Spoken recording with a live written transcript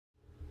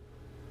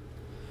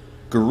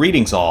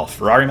Greetings all,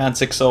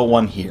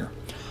 FerrariMan601 here.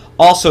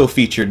 Also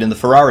featured in the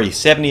Ferrari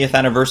 70th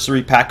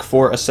Anniversary Pack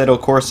for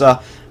Assetto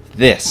Corsa,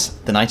 the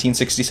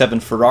 1967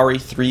 Ferrari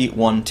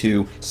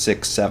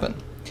 31267.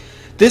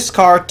 This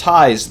car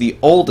ties the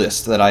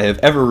oldest that I have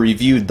ever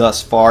reviewed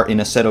thus far in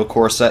Assetto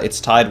Corsa.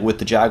 It's tied with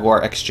the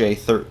Jaguar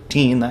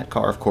XJ13, that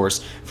car of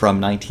course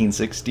from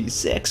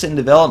 1966, in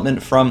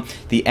development from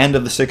the end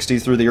of the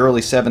 60s through the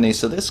early 70s.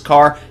 So this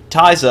car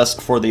ties us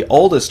for the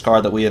oldest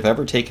car that we have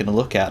ever taken a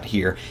look at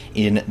here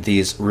in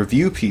these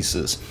review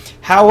pieces.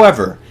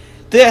 However,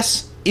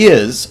 this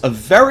is a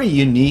very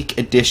unique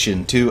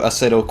addition to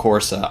Assetto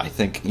Corsa, I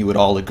think you would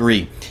all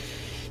agree.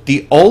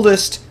 The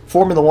oldest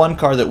Formula One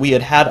car that we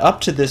had had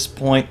up to this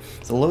point,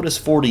 the Lotus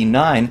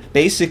 49,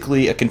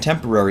 basically a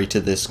contemporary to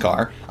this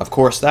car. Of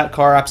course, that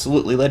car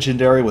absolutely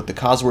legendary with the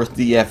Cosworth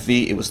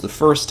DFV. It was the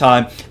first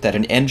time that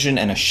an engine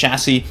and a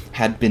chassis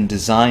had been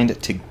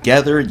designed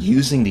together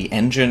using the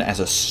engine as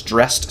a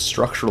stressed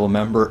structural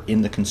member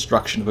in the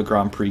construction of a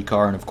Grand Prix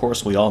car. And of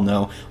course, we all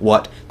know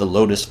what the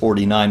Lotus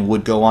 49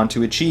 would go on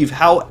to achieve.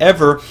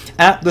 However,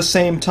 at the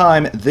same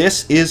time,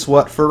 this is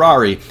what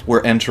Ferrari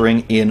were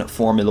entering in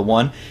Formula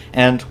One.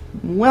 And,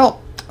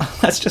 well,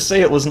 let's just say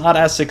it was not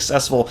as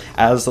successful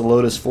as the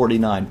Lotus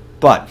 49.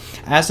 But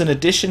as an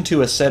addition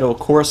to Assetto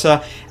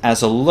Corsa,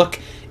 as a look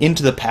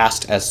into the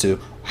past as to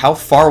how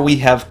far we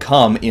have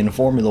come in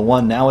Formula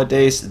One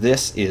nowadays,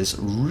 this is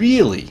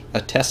really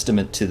a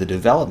testament to the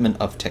development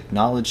of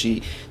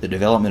technology, the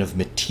development of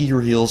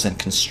materials and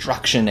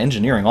construction,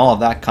 engineering, all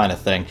of that kind of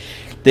thing.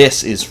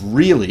 This is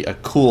really a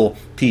cool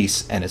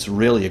piece, and it's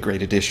really a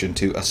great addition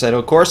to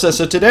Assetto Corsa.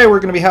 So today we're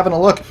going to be having a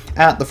look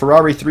at the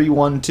Ferrari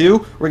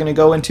 312. We're going to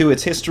go into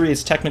its history,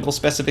 its technical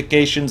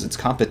specifications, its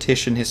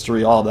competition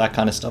history, all of that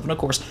kind of stuff. And of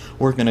course,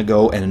 we're going to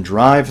go and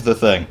drive the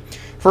thing.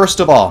 First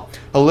of all,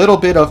 a little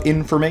bit of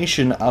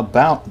information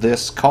about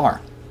this car.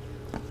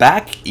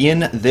 Back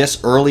in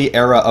this early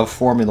era of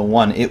Formula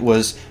One, it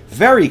was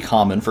very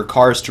common for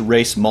cars to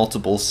race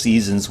multiple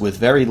seasons with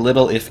very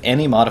little, if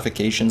any,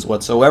 modifications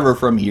whatsoever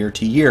from year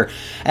to year.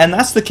 And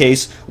that's the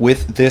case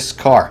with this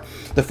car.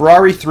 The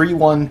Ferrari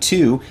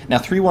 312, now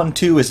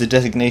 312 is a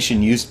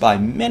designation used by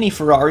many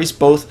Ferraris,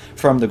 both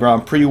from the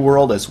Grand Prix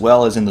world as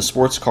well as in the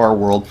sports car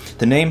world.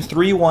 The name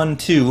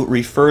 312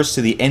 refers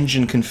to the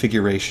engine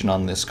configuration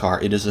on this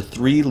car. It is a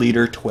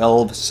 3-liter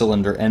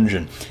 12-cylinder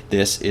engine.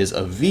 This is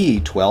a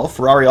V12.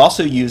 Ferrari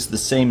also used the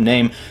same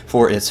name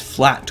for its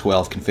flat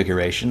 12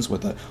 configurations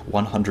with a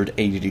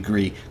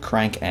 180-degree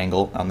crank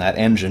angle on that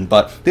engine,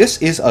 but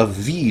this is a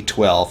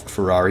V12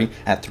 Ferrari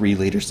at 3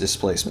 liters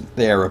displacement,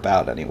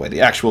 thereabout anyway.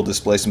 The actual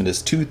displacement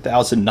is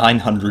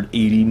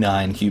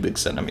 2,989 cubic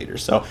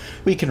centimeters, so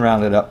we can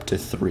round it up to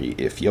 3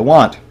 if you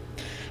want.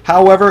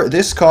 However,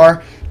 this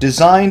car,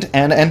 designed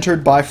and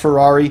entered by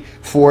Ferrari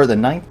for the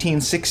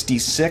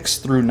 1966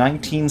 through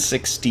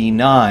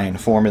 1969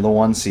 Formula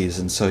One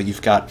season, so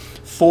you've got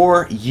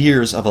 4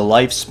 years of a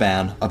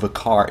lifespan of a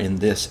car in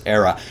this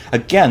era.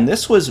 Again,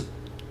 this was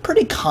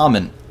pretty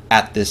common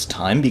at this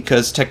time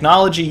because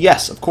technology,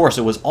 yes, of course,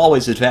 it was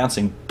always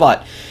advancing,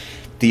 but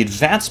the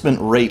advancement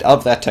rate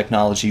of that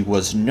technology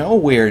was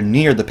nowhere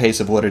near the pace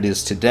of what it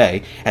is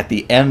today. At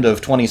the end of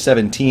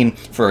 2017,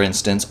 for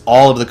instance,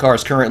 all of the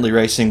cars currently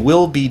racing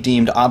will be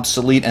deemed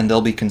obsolete and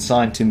they'll be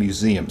consigned to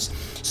museums.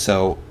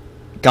 So,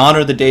 gone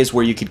are the days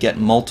where you could get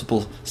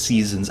multiple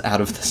seasons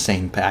out of the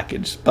same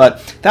package.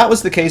 But that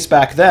was the case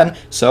back then,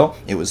 so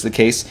it was the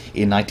case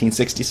in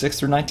 1966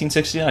 through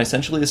 1969.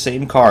 Essentially the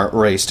same car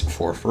raced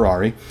for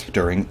Ferrari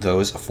during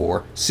those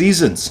 4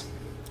 seasons.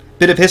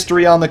 Bit of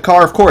history on the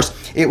car, of course.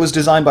 It was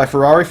designed by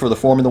Ferrari for the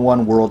Formula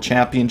One World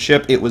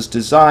Championship. It was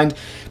designed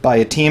by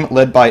a team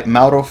led by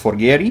Mauro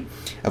Forghieri.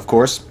 Of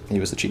course, he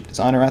was the chief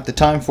designer at the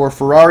time for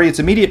Ferrari. Its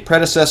immediate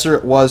predecessor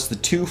was the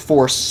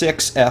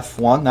 246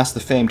 F1. That's the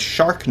famed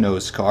shark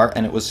nose car,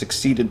 and it was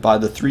succeeded by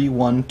the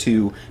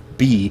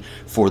 312B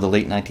for the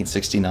late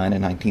 1969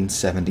 and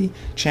 1970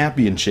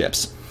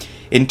 championships.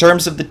 In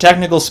terms of the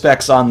technical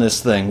specs on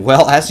this thing,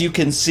 well, as you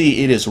can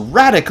see, it is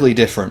radically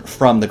different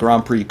from the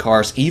Grand Prix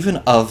cars, even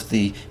of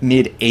the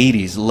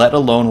mid-80s, let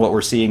alone what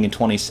we're seeing in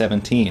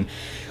 2017.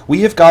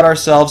 We have got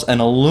ourselves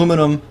an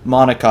aluminum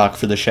monocoque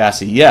for the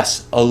chassis.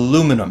 Yes,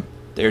 aluminum.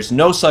 There's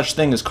no such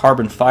thing as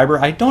carbon fiber.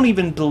 I don't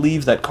even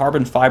believe that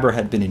carbon fiber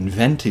had been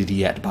invented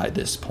yet by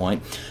this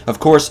point. Of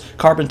course,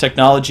 carbon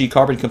technology,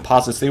 carbon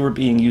composites, they were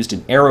being used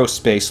in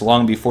aerospace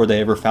long before they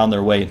ever found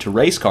their way into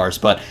race cars,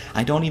 but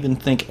I don't even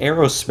think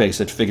aerospace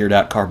had figured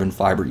out carbon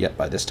fiber yet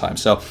by this time.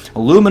 So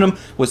aluminum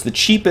was the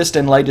cheapest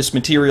and lightest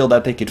material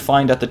that they could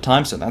find at the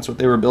time, so that's what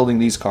they were building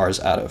these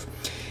cars out of.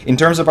 In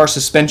terms of our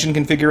suspension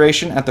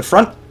configuration, at the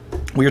front,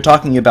 We are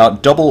talking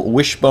about double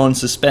wishbone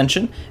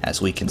suspension,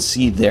 as we can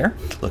see there.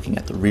 Looking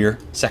at the rear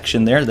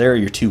section there are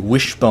your two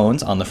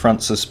wishbones on the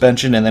front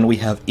suspension, and then we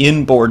have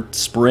inboard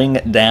spring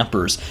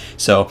dampers.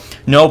 So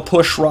no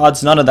push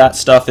rods, none of that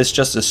stuff. It's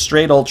just a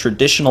straight old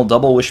traditional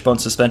double wishbone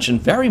suspension,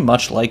 very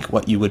much like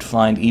what you would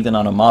find even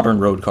on a modern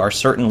road car,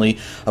 certainly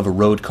of a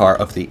road car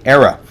of the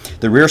era.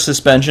 The rear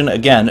suspension,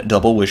 again,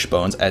 double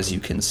wishbones, as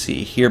you can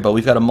see here, but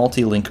we've got a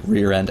multi-link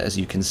rear end, as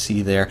you can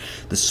see there.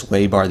 The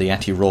sway bar, the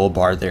anti-roll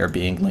bar there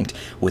being linked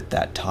with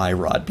that tie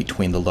rod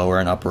between the lower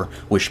and upper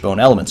wishbone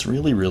elements.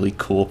 Really, really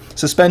cool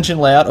suspension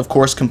layout, of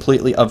course,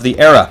 completely of the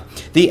era.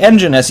 The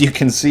engine, as you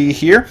can see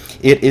here,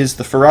 it is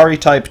the Ferrari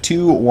Type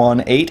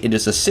 218. It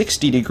is a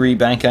 60-degree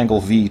bank angle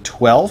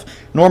V12,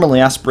 normally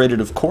aspirated,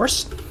 of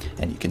course,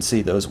 and you can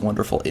see those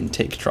wonderful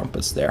intake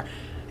trumpets there,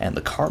 and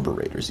the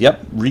carburetors.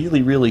 Yep,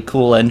 really, really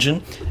cool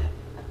engine.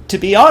 To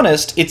be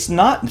honest, it's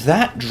not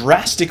that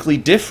drastically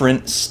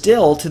different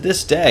still to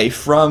this day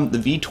from the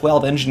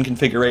V12 engine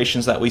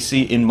configurations that we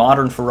see in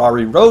modern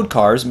Ferrari road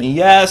cars. I mean,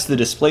 yes, the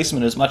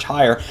displacement is much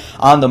higher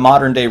on the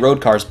modern day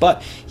road cars,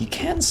 but you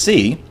can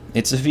see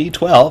it's a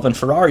V12, and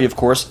Ferrari, of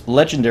course,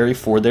 legendary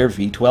for their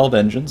V12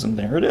 engines, and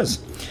there it is.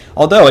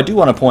 Although, I do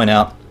want to point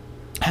out,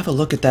 have a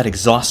look at that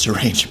exhaust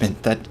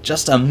arrangement. That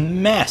just a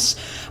mess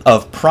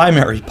of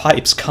primary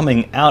pipes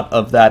coming out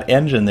of that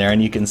engine there,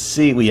 and you can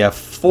see we have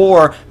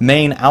 4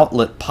 main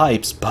outlet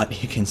pipes,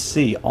 but you can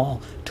see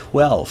all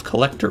 12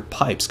 collector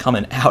pipes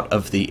coming out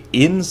of the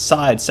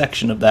inside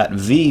section of that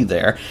V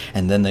there,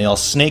 and then they all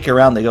snake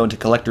around, they go into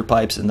collector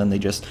pipes, and then they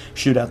just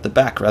shoot out the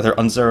back rather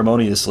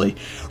unceremoniously.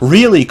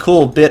 Really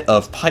cool bit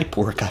of pipe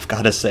work, I've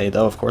got to say,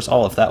 though. Of course,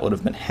 all of that would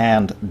have been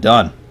hand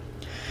done.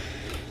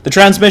 The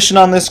transmission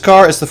on this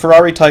car is the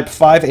Ferrari Type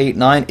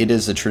 589. It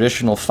is a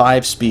traditional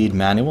 5-speed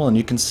manual, and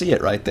you can see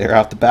it right there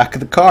out the back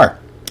of the car.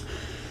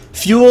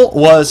 Fuel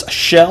was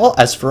Shell,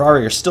 as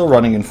Ferrari are still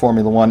running in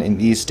Formula 1 in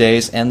these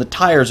days, and the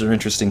tires are an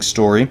interesting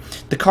story.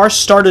 The car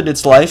started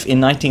its life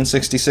in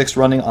 1966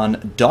 running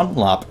on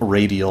Dunlop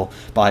radial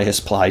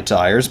bias ply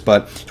tires,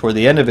 but toward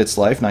the end of its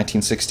life,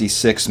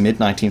 1966,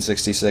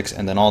 mid-1966,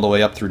 and then all the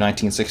way up through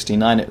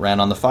 1969, it ran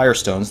on the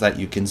Firestones that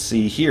you can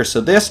see here.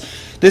 So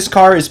this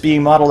car is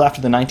being modeled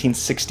after the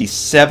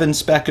 1967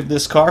 spec of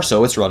this car,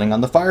 so it's running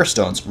on the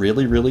Firestones.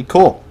 Really, really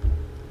cool.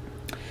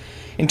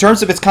 In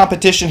terms of its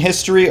competition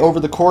history, over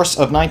the course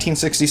of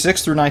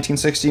 1966 through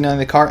 1969,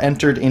 the car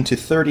entered into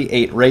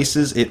 38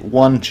 races. It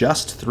won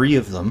just 3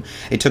 of them.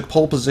 It took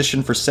pole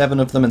position for 7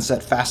 of them and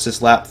set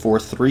fastest lap for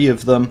 3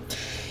 of them.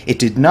 It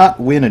did not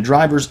win a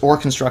Drivers' or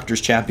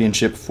Constructors'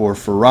 Championship for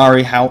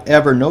Ferrari.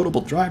 However,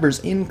 notable drivers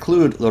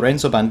include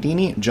Lorenzo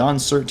Bandini, John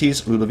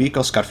Surtees,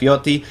 Ludovico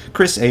Scarfiotti,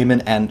 Chris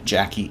Amon, and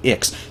Jackie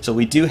Ickx. So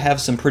we do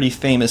have some pretty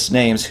famous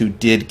names who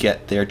did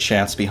get their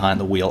chance behind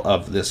the wheel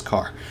of this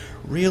car.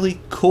 Really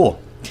cool.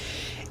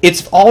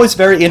 It's always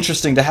very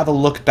interesting to have a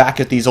look back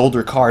at these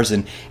older cars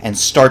and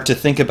start to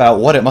think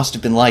about what it must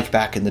have been like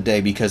back in the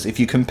day, because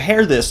if you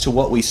compare this to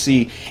what we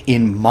see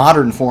in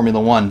modern Formula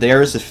 1,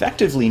 there is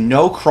effectively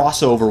no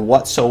crossover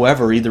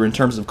whatsoever, either in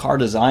terms of car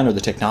design or the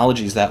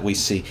technologies that we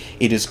see.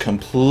 It is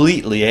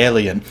completely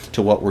alien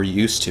to what we're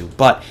used to,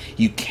 but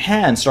you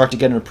can start to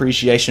get an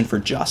appreciation for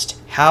just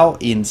how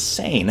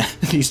insane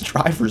these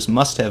drivers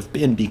must have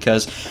been,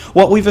 because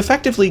what we've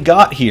effectively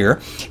got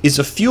here is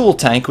a fuel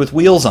tank with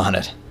wheels on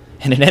it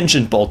and an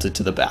engine bolted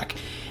to the back.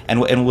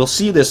 And we'll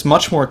see this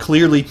much more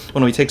clearly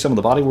when we take some of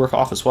the bodywork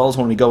off, as well as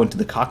when we go into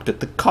the cockpit.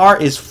 The car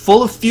is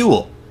full of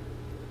fuel.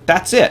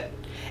 That's it.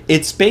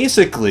 It's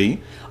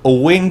basically a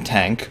wing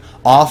tank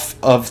off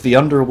of the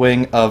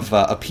underwing of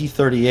a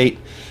P-38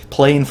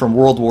 plane from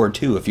World War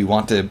II, if you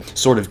want to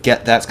sort of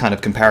get that kind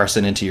of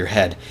comparison into your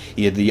head.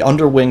 You had the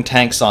underwing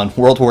tanks on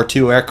World War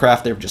II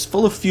aircraft. They were just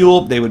full of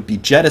fuel. They would be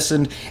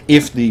jettisoned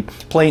if the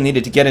plane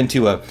needed to get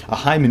into a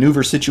high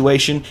maneuver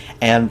situation,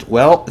 and,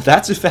 well,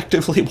 that's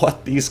effectively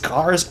what these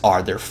cars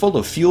are. They're full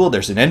of fuel.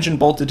 There's an engine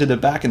bolted to the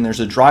back, and there's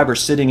a driver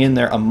sitting in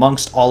there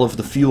amongst all of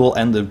the fuel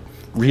and the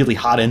really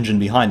hot engine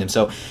behind him.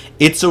 So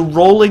it's a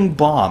rolling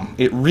bomb.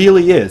 It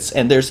really is.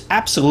 And there's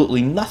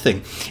absolutely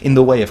nothing in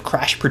the way of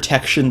crash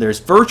protection. There's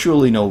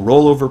virtually no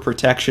rollover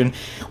protection.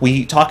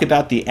 We talk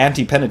about the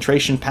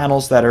anti-penetration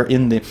panels that are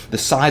in the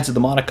sides of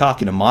the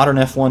monocoque in a modern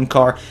F1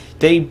 car.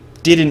 They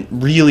didn't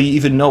really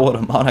even know what a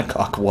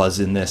monocoque was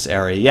in this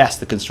area. Yes,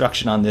 the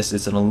construction on this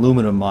is an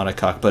aluminum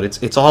monocoque, but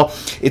it's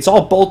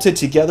all bolted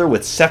together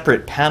with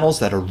separate panels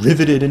that are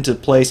riveted into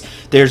place.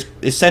 There's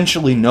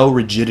essentially no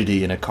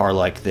rigidity in a car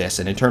like this,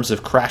 and in terms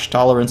of crash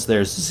tolerance,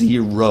 there's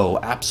zero,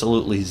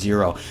 absolutely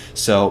zero.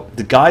 So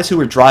the guys who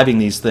were driving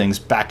these things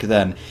back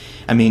then,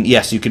 I mean,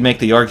 yes, you could make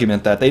the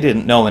argument that they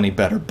didn't know any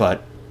better,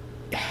 but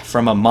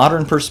from a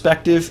modern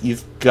perspective,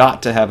 you've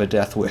got to have a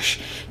death wish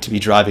to be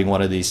driving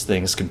one of these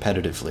things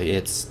competitively.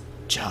 It's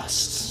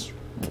just,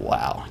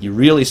 wow. You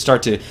really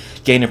start to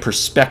gain a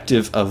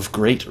perspective of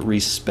great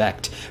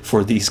respect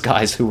for these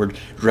guys who were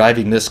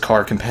driving this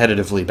car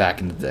competitively back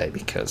in the day,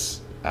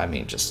 because, I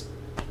mean, just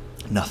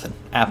nothing.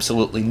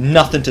 Absolutely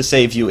nothing to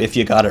save you if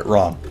you got it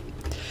wrong.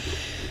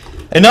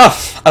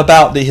 Enough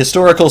about the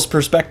historical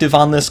perspective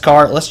on this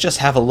car. Let's just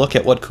have a look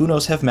at what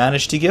Kunos have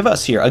managed to give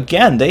us here.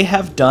 Again, they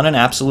have done an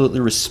absolutely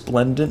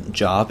resplendent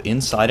job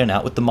inside and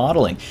out with the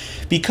modeling.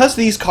 Because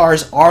these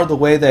cars are the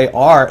way they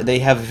are, they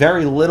have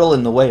very little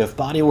in the way of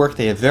bodywork,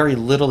 they have very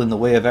little in the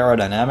way of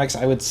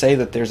aerodynamics. I would say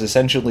that there's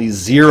essentially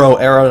zero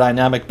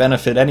aerodynamic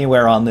benefit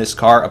anywhere on this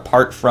car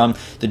apart from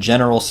the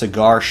general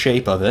cigar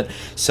shape of it.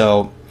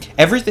 So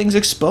everything's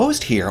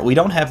exposed here. We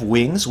don't have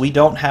wings, we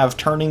don't have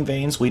turning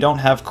vanes, we don't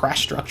have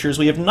crash structures,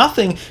 we have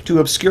nothing to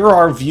obscure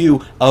our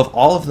view of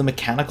all of the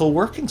mechanical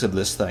workings of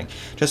this thing.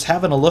 Just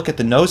having a look at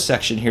the nose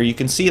section here, you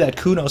can see that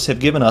Kunos have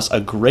given us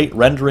a great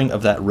rendering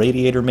of that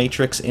radiator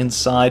matrix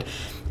inside.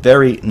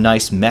 Very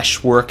nice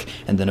mesh work,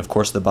 and then of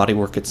course the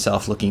bodywork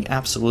itself looking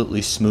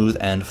absolutely smooth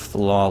and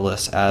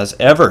flawless as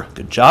ever.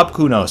 Good job,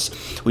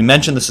 Kunos. We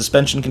mentioned the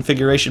suspension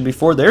configuration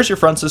before. There's your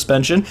front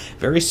suspension.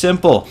 Very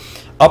simple.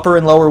 Upper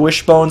and lower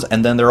wishbones,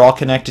 and then they're all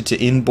connected to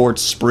inboard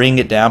spring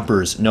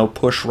dampers. No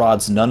push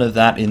rods, none of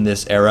that in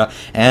this era,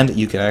 and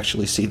you can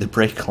actually see the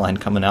brake line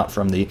coming out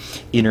from the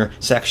inner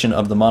section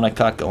of the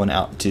monocoque going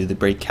out to the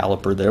brake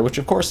caliper there, which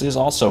of course is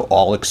also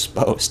all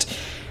exposed.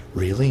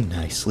 Really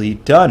nicely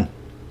done.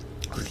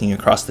 Looking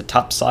across the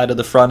top side of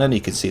the front end,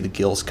 you can see the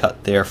gills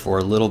cut there for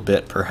a little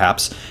bit,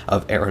 perhaps,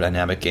 of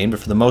aerodynamic gain,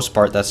 but for the most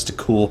part, that's to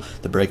cool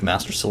the brake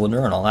master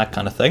cylinder and all that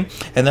kind of thing.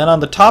 And then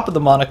on the top of the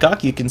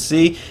monocoque, you can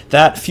see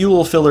that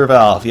fuel filler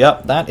valve.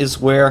 Yep, that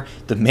is where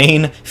the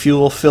main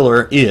fuel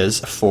filler is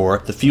for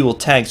the fuel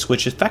tanks,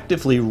 which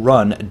effectively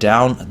run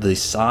down the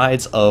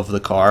sides of the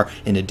car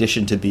in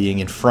addition to being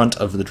in front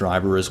of the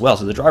driver as well.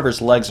 So the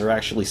driver's legs are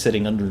actually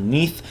sitting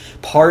underneath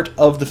part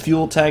of the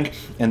fuel tank,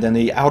 and then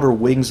the outer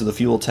wings of the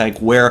fuel tank,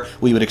 where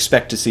we would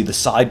expect to see the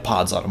side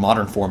pods on a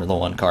modern Formula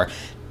One car,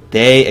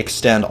 they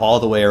extend all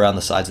the way around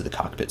the sides of the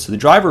cockpit. So the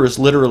driver is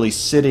literally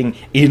sitting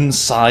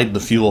inside the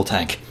fuel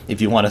tank,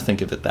 if you want to think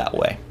of it that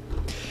way.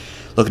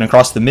 Looking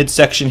across the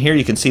midsection here,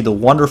 you can see the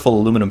wonderful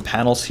aluminum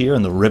panels here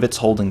and the rivets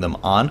holding them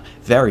on.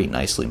 Very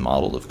nicely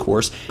modeled, of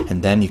course.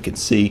 And then you can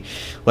see,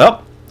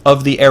 well,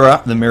 of the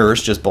era, the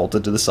mirrors just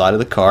bolted to the side of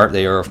the car.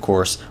 They are, of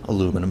course,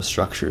 aluminum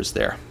structures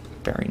there.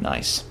 Very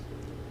nice.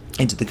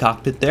 Into the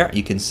cockpit there,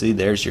 you can see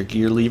there's your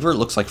gear lever. It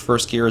looks like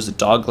first gear is a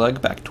dog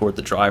leg back toward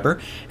the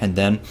driver, and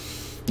then,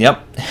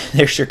 yep,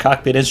 there's your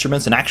cockpit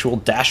instruments, an actual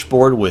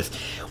dashboard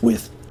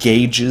with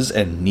gauges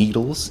and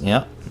needles.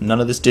 Yep, none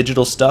of this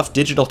digital stuff.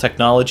 Digital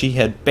technology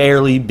had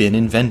barely been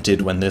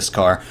invented when this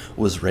car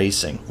was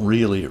racing.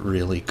 Really,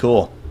 really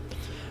cool.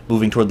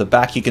 Moving toward the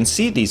back, you can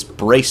see these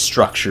brace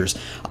structures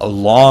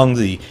along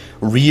the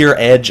rear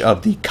edge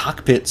of the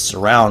cockpit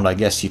surround, I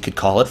guess you could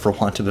call it, for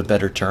want of a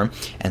better term,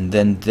 and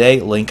then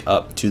they link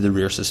up to the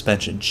rear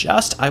suspension,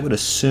 just, I would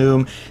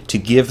assume, to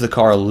give the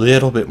car a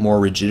little bit more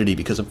rigidity,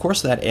 because of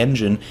course that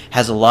engine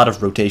has a lot of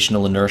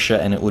rotational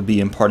inertia, and it would be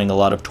imparting a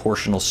lot of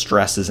torsional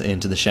stresses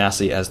into the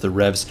chassis as the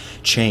revs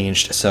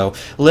changed. So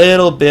a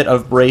little bit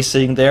of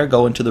bracing there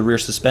going to the rear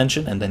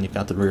suspension, and then you've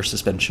got the rear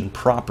suspension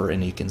proper,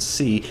 and you can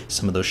see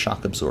some of those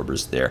shock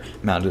absorbers there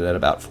mounted at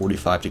about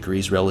 45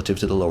 degrees relative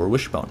to the lower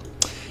wishbone.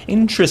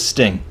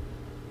 Interesting.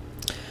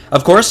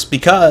 Of course,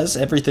 because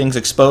everything's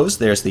exposed,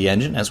 there's the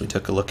engine, as we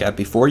took a look at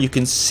before. You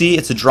can see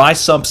it's a dry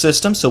sump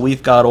system, so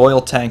we've got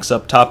oil tanks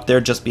up top there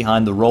just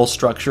behind the roll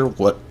structure,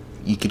 what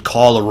you could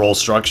call a roll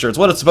structure. It's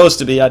what it's supposed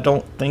to be. I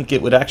don't think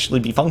it would actually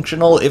be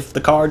functional if the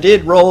car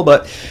did roll,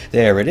 but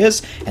there it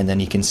is. And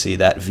then you can see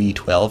that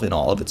V12 in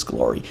all of its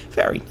glory.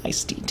 Very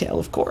nice detail,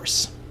 of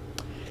course.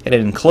 Get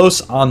it in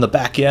close on the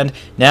back end.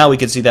 Now we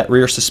can see that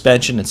rear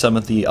suspension and some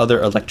of the other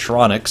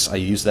electronics. I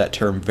use that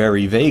term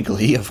very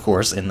vaguely, of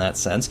course, in that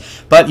sense.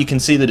 But you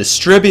can see the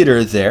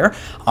distributor there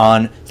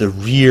on the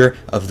rear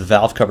of the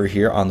valve cover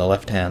here on the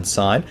left-hand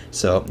side.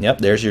 So, yep,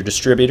 there's your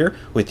distributor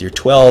with your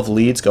 12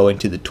 leads going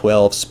to the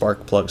 12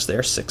 spark plugs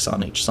there, 6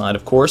 on each side,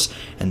 of course.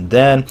 And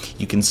then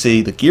you can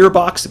see the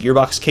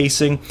gearbox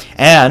casing,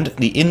 and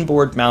the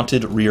inboard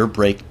mounted rear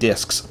brake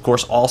discs. Of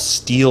course, all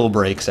steel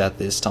brakes at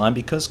this time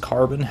because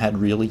carbon had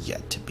really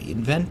yet to be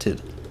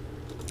invented.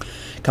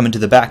 Coming to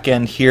the back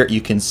end here,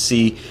 you can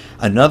see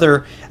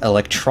another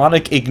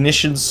electronic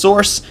ignition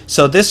source.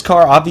 So this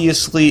car,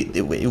 obviously,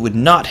 it would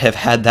not have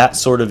had that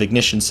sort of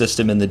ignition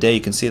system in the day.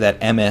 You can see that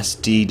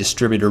MSD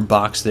distributor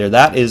box there.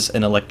 That is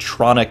an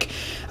electronic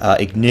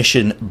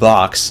ignition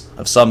box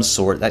of some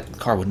sort. That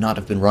car would not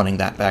have been running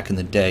that back in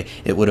the day.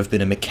 It would have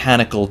been a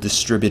mechanical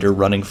distributor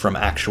running from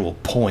actual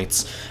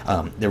points.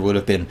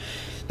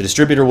 The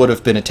distributor would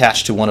have been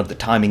attached to one of the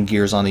timing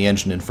gears on the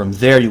engine, and from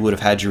there you would have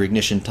had your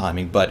ignition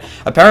timing. But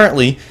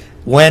apparently,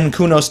 when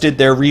Kunos did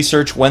their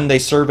research, when they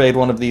surveyed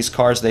one of these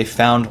cars, they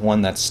found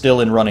one that's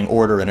still in running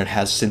order, and it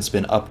has since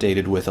been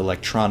updated with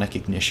electronic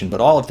ignition.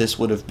 But all of this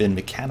would have been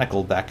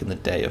mechanical back in the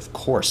day, of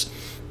course.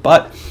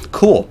 But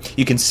cool.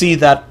 You can see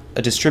that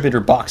a distributor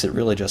box, it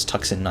really just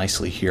tucks in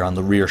nicely here on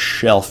the rear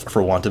shelf,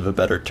 for want of a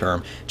better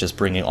term, just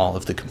bringing all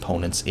of the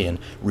components in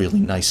really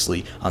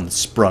nicely on the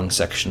sprung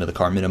section of the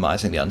car,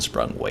 minimizing the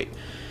unsprung weight.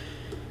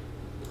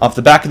 Off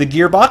the back of the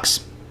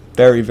gearbox,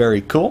 very, very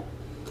cool.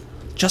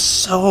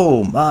 Just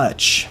so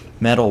much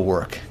metal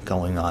work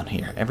going on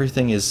here.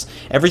 Everything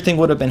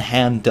would have been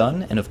hand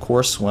done, and of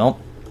course, well,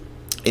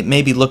 it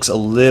maybe looks a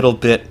little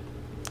bit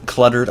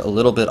cluttered, a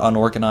little bit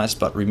unorganized,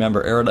 but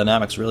remember,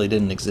 aerodynamics really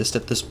didn't exist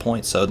at this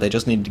point, so they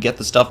just needed to get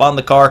the stuff on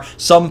the car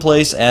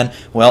someplace, and,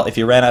 well, if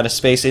you ran out of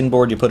space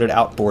inboard, you put it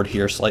outboard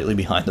here, slightly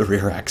behind the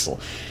rear axle.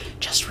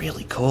 Just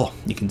really cool.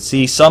 You can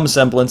see some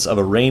semblance of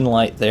a rain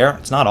light there.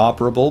 It's not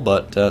operable,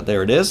 but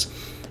there it is,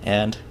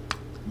 and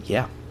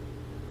yeah.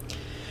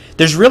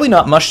 There's really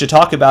not much to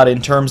talk about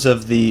in terms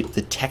of the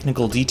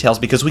technical details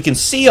because we can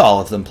see all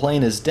of them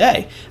plain as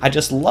day. I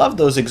just love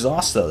those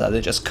exhausts, though, that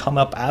they just come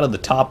up out of the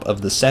top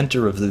of the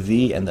center of the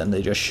V and then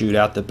they just shoot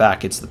out the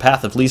back. It's the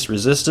path of least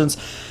resistance.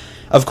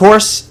 Of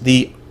course,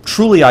 the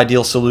truly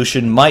ideal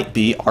solution might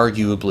be,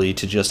 arguably,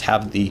 to just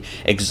have the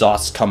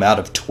exhausts come out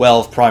of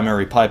 12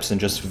 primary pipes and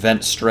just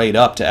vent straight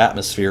up to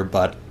atmosphere,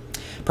 but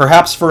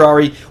perhaps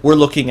Ferrari were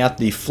looking at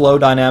the flow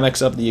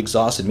dynamics of the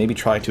exhaust and maybe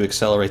trying to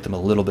accelerate them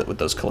a little bit with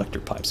those collector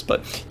pipes.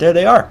 But there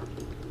they are.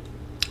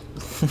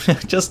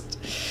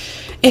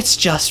 It's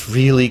just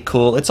really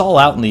cool. It's all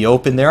out in the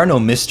open. There are no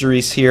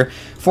mysteries here.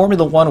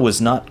 Formula One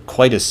was not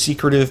quite as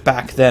secretive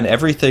back then.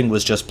 Everything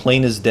was just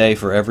plain as day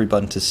for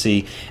everyone to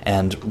see.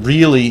 And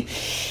really,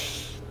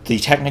 the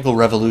technical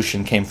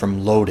revolution came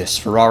from Lotus.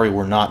 Ferrari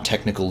were not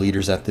technical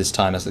leaders at this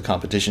time, as the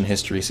competition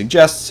history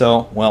suggests.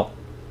 So, well,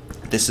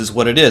 this is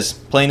what it is.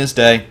 Plain as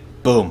day.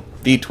 Boom.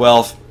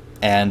 V12.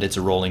 And it's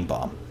a rolling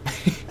bomb.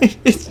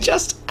 It's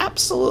just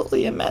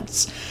absolutely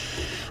immense.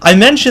 I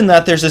mentioned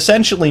that there's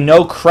essentially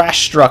no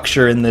crash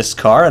structure in this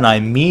car, and I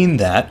mean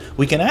that.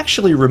 We can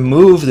actually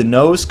remove the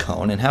nose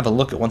cone and have a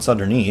look at what's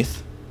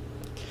underneath.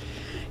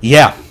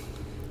 Yeah.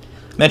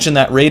 Mentioned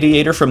that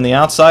radiator from the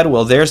outside.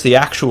 Well, there's the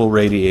actual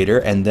radiator,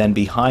 and then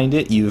behind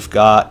it you've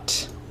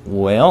got,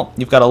 well,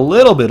 you've got a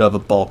little bit of a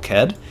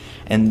bulkhead.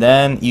 And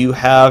then you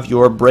have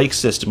your brake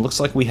system. Looks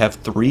like we have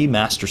 3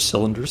 master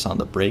cylinders on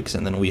the brakes,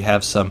 and then we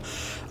have some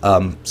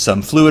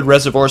fluid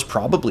reservoirs,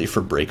 probably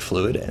for brake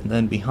fluid. And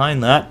then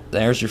behind that,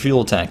 there's your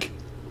fuel tank.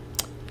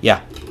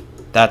 Yeah,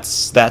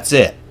 that's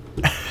it.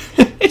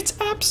 It's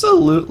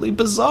absolutely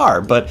bizarre,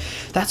 but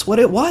that's what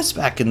it was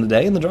back in the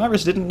day, and the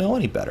drivers didn't know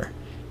any better.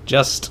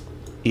 Just,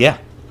 yeah.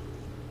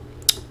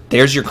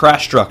 There's your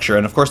crash structure,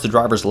 and of course the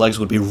driver's legs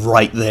would be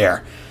right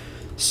there.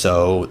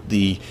 So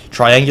the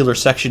triangular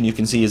section you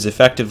can see is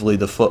effectively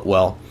the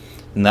footwell,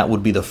 and that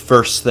would be the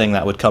first thing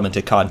that would come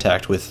into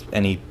contact with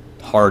any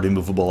hard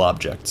immovable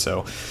object.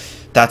 So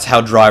that's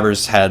how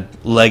drivers had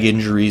leg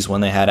injuries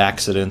when they had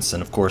accidents,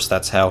 and of course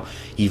that's how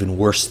even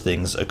worse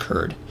things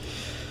occurred.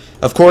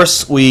 Of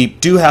course, we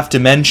do have to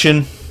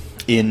mention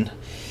in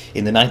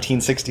the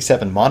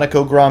 1967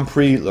 Monaco Grand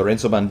Prix,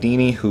 Lorenzo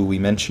Bandini, who we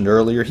mentioned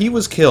earlier, he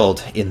was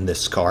killed in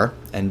this car,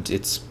 and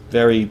it's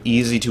very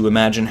easy to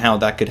imagine how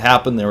that could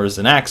happen. There was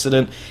an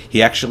accident.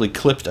 He actually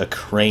clipped a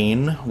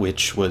crane,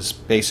 which was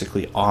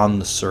basically on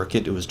the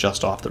circuit. It was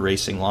just off the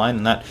racing line,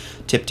 and that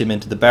tipped him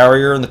into the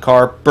barrier, and the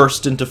car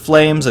burst into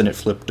flames, and it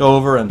flipped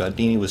over, and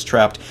Bandini was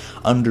trapped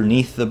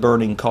underneath the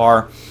burning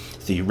car.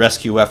 The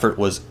rescue effort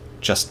was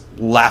just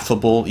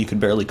laughable. You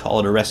could barely call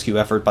it a rescue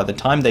effort. By the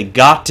time they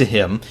got to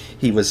him,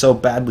 he was so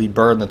badly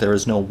burned that there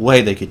was no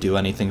way they could do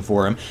anything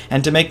for him.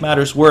 And to make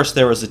matters worse,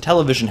 there was a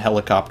television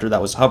helicopter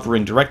that was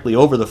hovering directly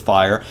over the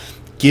fire,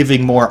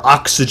 giving more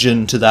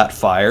oxygen to that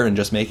fire and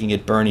just making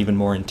it burn even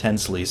more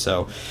intensely.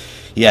 So,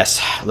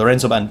 yes,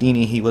 Lorenzo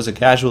Bandini, he was a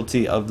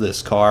casualty of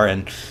this car,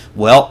 and,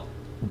 well,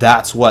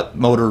 that's what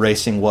motor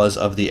racing was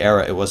of the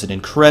era. It was an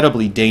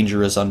incredibly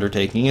dangerous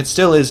undertaking. It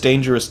still is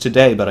dangerous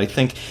today, but I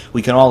think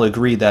we can all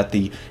agree that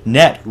the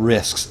net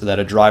risks that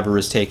a driver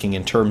is taking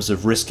in terms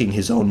of risking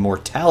his own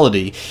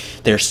mortality,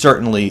 they're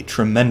certainly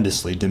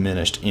tremendously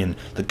diminished in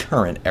the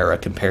current era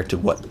compared to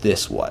what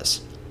this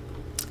was.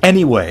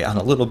 Anyway, on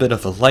a little bit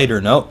of a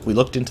lighter note, we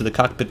looked into the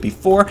cockpit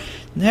before.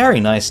 Very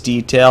nice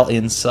detail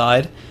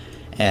inside.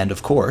 And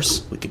of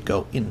course, we could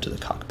go into the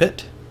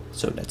cockpit.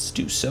 So let's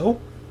do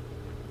so.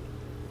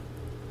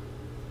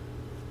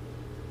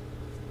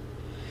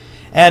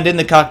 And in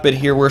the cockpit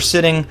here, we're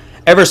sitting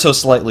ever so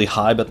slightly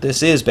high, but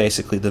this is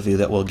basically the view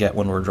that we'll get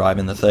when we're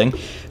driving the thing.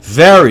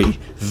 Very,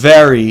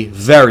 very,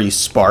 very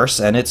sparse,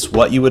 and it's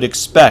what you would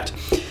expect.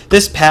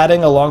 This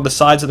padding along the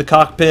sides of the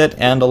cockpit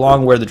and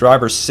along where the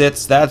driver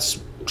sits, that's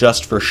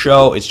just for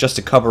show. It's just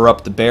to cover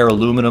up the bare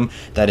aluminum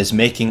that is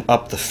making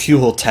up the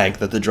fuel tank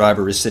that the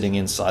driver is sitting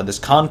inside. This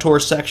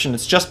contour section,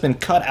 it's just been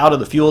cut out of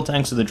the fuel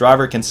tank so the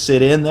driver can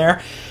sit in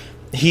there.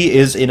 He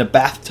is in a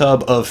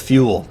bathtub of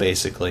fuel,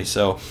 basically.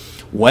 So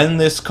when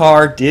this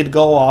car did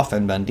go off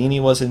and Bandini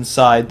was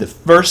inside, the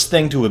first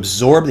thing to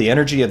absorb the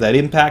energy of that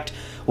impact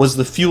was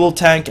the fuel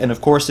tank, and of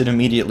course it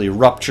immediately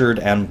ruptured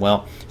and,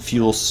 well,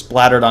 fuel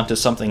splattered onto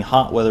something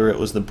hot, whether it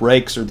was the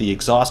brakes or the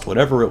exhaust,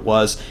 whatever it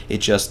was, it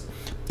just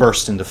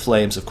burst into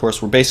flames. Of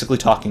course, we're basically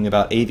talking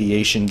about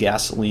aviation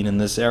gasoline in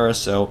this era,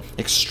 so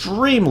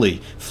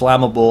extremely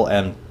flammable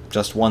and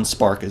Just one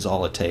spark is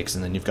all it takes,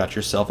 and then you've got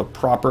yourself a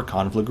proper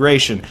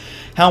conflagration.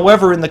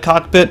 However, in the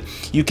cockpit,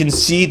 you can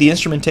see the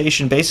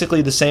instrumentation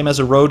basically the same as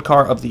a road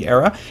car of the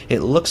era. It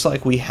looks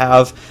like we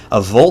have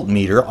a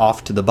voltmeter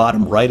off to the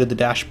bottom right of the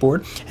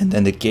dashboard, and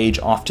then the gauge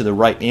off to the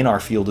right in our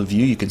field of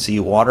view. You can see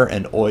water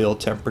and oil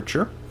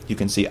temperature. You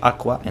can see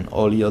aqua and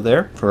olio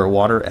there for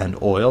water and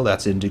oil.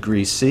 That's in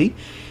degrees C.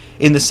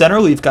 In the center,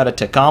 we've got a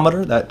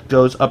tachometer that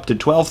goes up to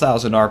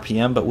 12,000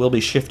 RPM, but we'll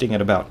be shifting at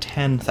about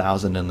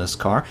 10,000 in this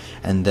car.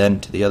 And then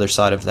to the other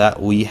side of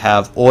that, we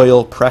have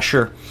oil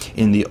pressure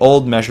in the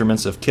old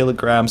measurements of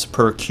kilograms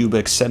per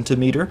cubic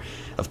centimeter.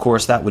 Of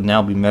course, that would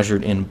now be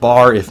measured in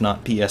bar, if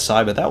not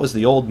PSI, but that was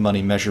the old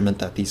money measurement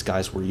that these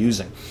guys were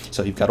using.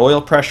 So you've got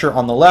oil pressure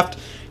on the left,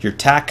 your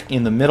tach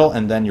in the middle,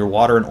 and then your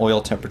water and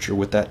oil temperature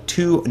with that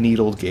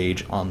 2-needle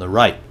gauge on the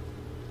right.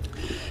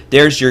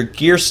 There's your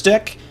gear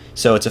stick.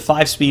 So it's a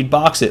 5-speed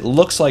box. It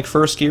looks like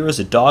first gear is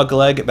a dog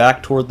leg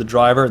back toward the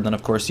driver, and then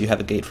of course you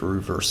have a gate for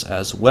reverse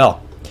as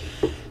well.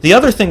 The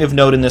other thing of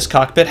note in this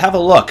cockpit, have a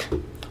look.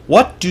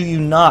 What do you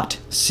not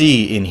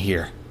see in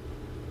here?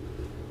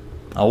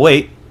 I'll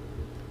wait.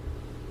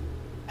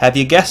 Have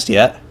you guessed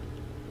yet?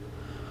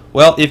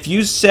 Well, if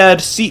you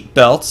said seat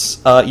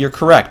belts, you're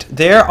correct.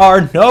 There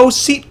are no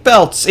seat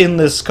belts in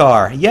this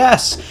car.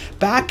 Yes,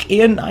 back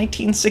in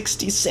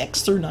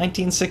 1966 through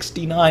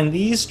 1969,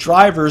 these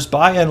drivers,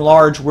 by and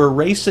large, were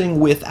racing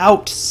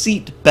without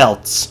seat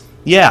belts.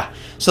 Yeah,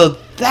 so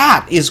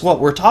that is what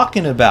we're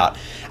talking about.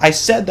 I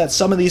said that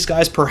some of these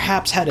guys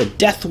perhaps had a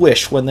death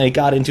wish when they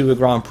got into a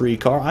Grand Prix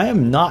car. I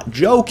am not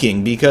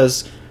joking,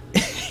 because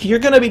you're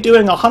going to be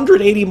doing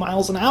 180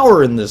 miles an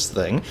hour in this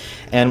thing,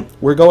 and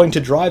we're going to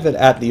drive it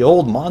at the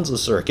old Monza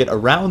circuit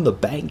around the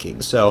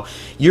banking. So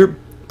you're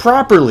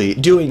properly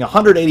doing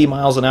 180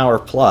 miles an hour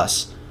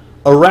plus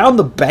around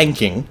the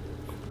banking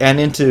and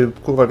into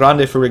Curva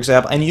Grande, for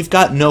example, and you've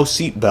got no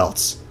seat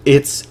belts.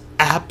 It's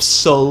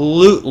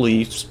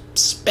absolutely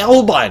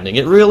spellbinding.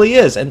 It really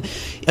is. And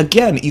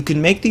again, you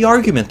can make the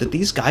argument that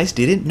these guys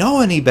didn't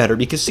know any better,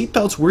 because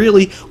seatbelts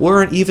really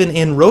weren't even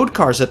in road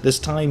cars at this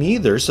time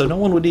either, so no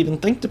one would even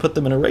think to put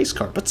them in a race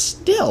car. But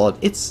still,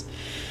 it's...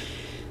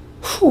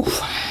 Whew,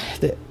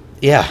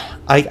 yeah,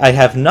 I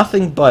have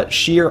nothing but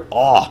sheer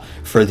awe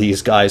for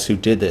these guys who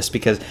did this,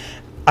 because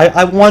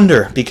I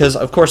wonder, because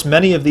of course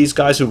many of these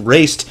guys who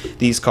raced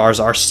these cars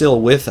are still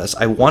with us.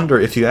 I wonder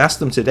if you asked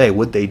them today,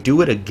 would they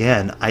do it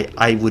again?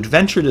 I would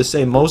venture to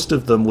say most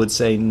of them would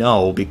say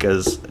no,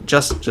 because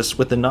just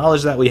with the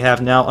knowledge that we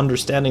have now,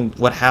 understanding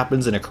what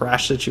happens in a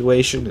crash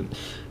situation,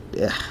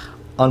 and,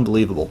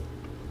 unbelievable.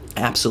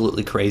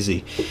 Absolutely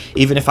crazy.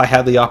 Even if I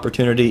had the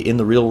opportunity in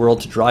the real world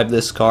to drive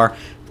this car,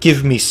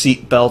 give me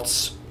seat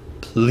belts,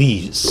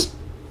 please.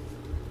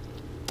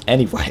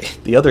 Anyway,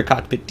 the other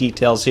cockpit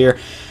details here.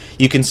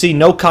 You can see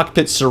no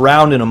cockpit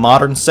surround in a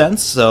modern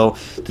sense, so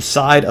the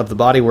side of the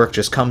bodywork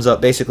just comes up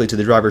basically to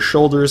the driver's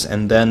shoulders,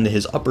 and then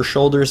his upper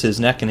shoulders, his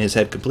neck, and his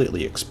head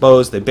completely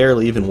exposed. They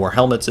barely even wore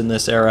helmets in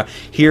this era.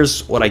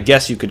 Here's what I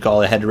guess you could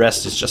call a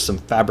headrest. It's just some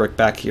fabric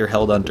back here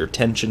held under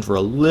tension for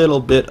a little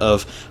bit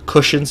of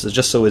cushion, so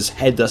just so his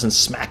head doesn't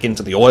smack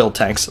into the oil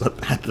tanks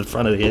at the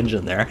front of the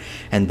engine there.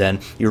 And then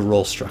your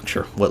roll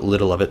structure, what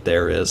little of it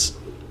there is.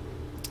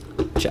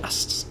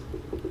 Just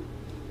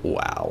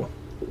wow.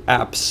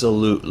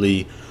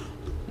 Absolutely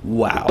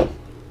wow.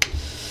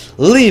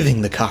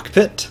 Leaving the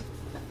cockpit.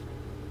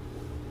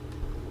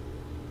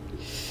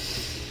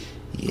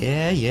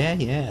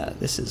 Yeah.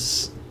 This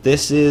is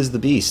the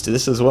beast.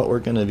 This is what we're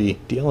going to be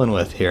dealing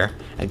with here.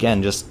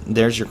 Again, just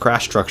there's your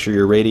crash structure,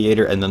 your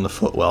radiator, and then the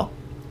footwell.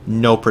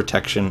 No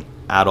protection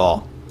at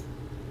all.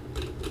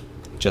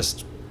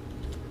 Just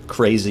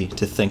crazy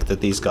to think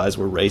that these guys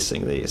were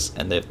racing these,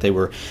 and that they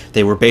were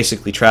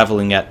basically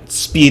traveling at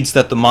speeds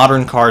that the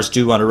modern cars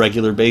do on a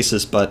regular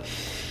basis, but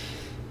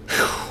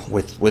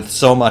with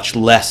so much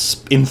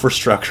less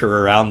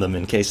infrastructure around them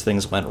in case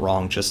things went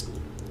wrong. Just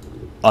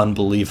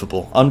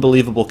unbelievable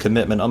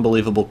commitment,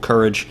 unbelievable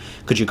courage.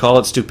 Could you call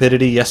it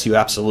stupidity? Yes, you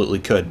absolutely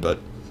could, but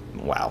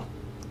wow,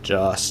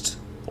 just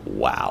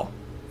wow.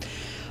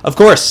 Of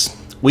course,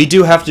 we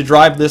do have to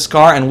drive this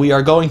car, and we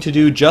are going to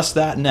do just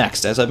that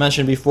next. As I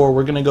mentioned before,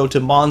 we're going to go to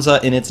Monza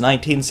in its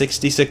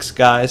 1966,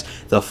 guys.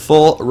 The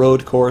full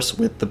road course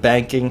with the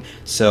banking.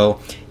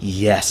 So,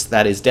 yes,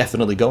 that is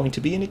definitely going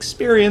to be an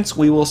experience.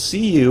 We will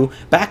see you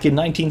back in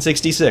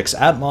 1966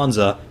 at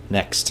Monza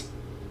next.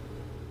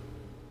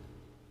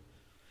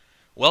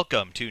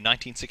 Welcome to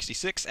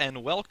 1966,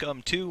 and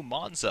welcome to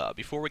Monza.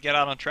 Before we get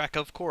out on track,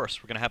 of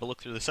course, we're going to have a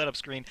look through the setup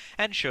screen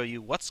and show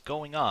you what's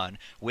going on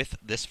with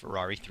this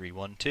Ferrari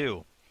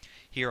 312.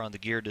 Here on the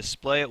gear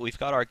display, we've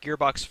got our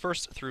gearbox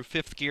first through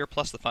fifth gear,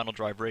 plus the final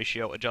drive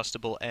ratio,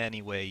 adjustable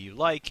any way you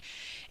like.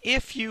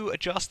 If you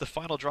adjust the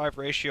final drive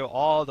ratio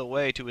all the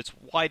way to its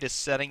widest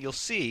setting, you'll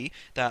see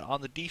that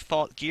on the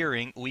default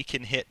gearing, we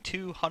can hit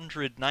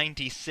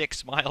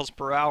 296 miles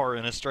per hour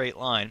in a straight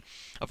line.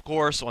 Of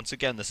course, once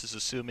again, this is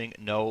assuming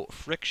no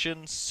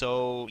friction,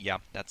 so yeah,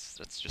 that's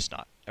just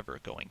not ever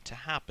going to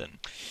happen.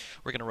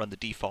 We're going to run the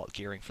default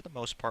gearing for the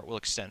most part. We'll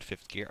extend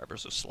fifth gear ever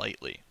so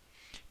slightly.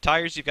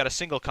 Tires, you've got a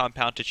single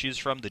compound to choose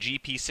from, the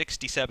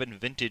GP67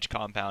 Vintage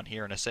compound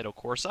here in Assetto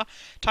Corsa.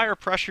 Tire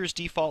pressures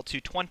default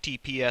to 20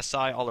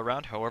 psi all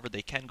around, however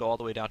they can go all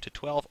the way down to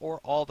 12 or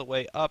all the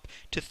way up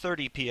to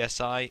 30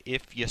 psi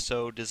if you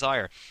so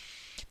desire.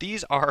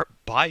 These are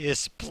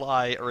bias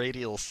ply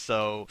radials,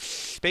 so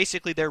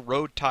basically they're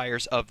road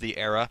tires of the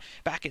era.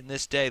 Back in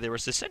this day, there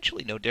was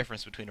essentially no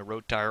difference between a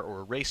road tire or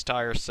a race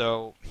tire,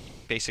 so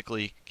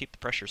basically keep the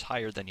pressures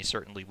higher than you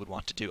certainly would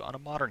want to do on a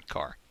modern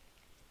car.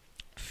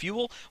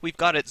 Fuel, we've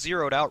got it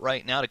zeroed out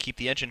right now to keep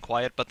the engine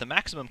quiet, but the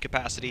maximum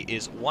capacity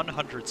is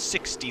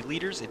 160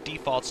 liters. It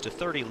defaults to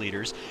 30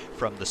 liters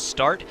from the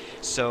start.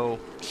 So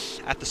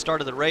at the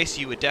start of the race,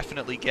 you would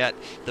definitely get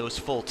those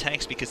full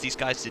tanks because these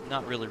guys did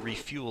not really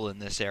refuel in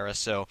this era.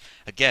 So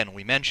again,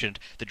 we mentioned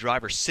the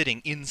driver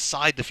sitting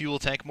inside the fuel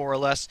tank more or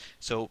less.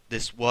 So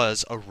this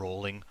was a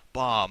rolling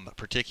bomb,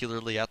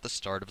 particularly at the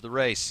start of the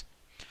race.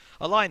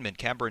 Alignment,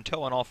 camber and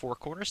toe on all four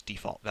corners,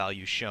 default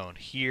values shown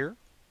here.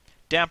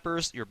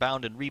 Dampers, your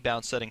bound and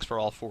rebound settings for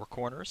all four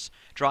corners.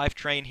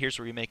 Drivetrain, here's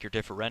where you make your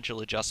differential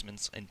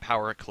adjustments in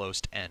power,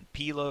 closed, and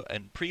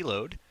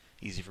preload.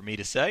 Easy for me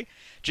to say.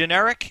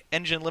 Generic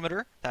engine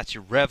limiter, that's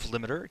your rev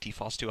limiter. It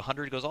defaults to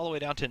 100, goes all the way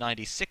down to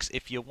 96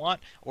 if you want,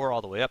 or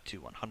all the way up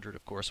to 100,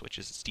 of course, which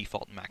is its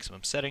default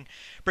maximum setting.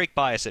 Brake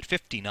bias at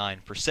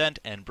 59%,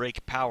 and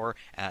brake power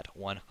at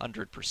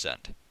 100%.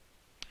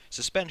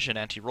 Suspension,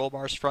 anti-roll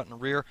bars front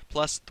and rear,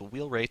 plus the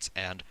wheel rates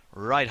and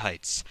ride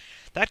heights.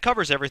 That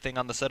covers everything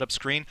on the setup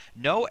screen.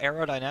 No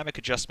aerodynamic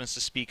adjustments to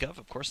speak of.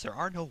 Of course, there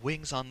are no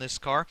wings on this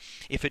car.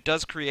 If it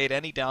does create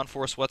any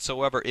downforce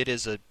whatsoever, it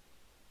is a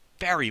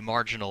very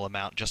marginal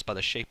amount just by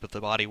the shape of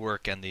the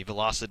bodywork and the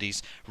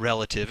velocities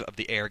relative of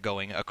the air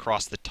going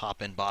across the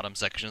top and bottom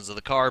sections of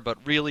the car, but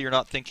really you're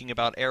not thinking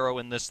about aero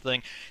in this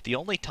thing. The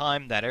only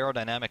time that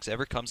aerodynamics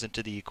ever comes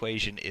into the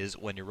equation is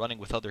when you're running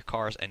with other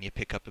cars and you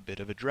pick up a bit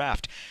of a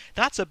draft.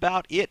 That's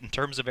about it in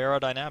terms of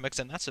aerodynamics,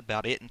 and that's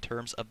about it in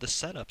terms of the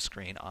setup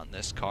screen on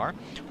this car.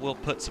 We'll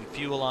put some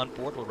fuel on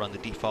board, we'll run the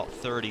default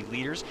 30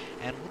 liters,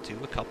 and we'll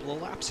do a couple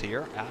of laps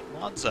here at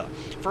Monza.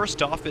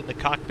 First off, in the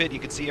cockpit, you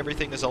can see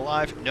everything is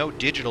alive. No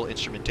digital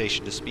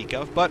instrumentation to speak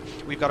of, but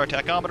we've got our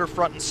tachometer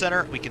front and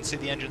center. We can see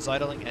the engine's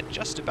idling at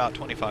just about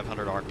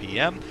 2,500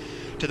 RPM.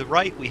 To the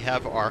right, we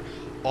have our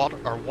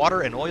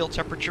water and oil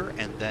temperature,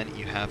 and then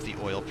you have the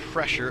oil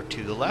pressure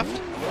to the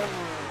left.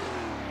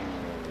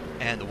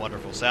 And the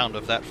wonderful sound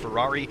of that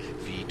Ferrari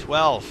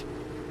V12.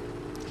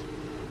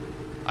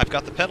 I've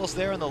got the pedals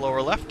there in the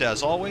lower left,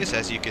 as always,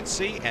 as you can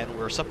see, and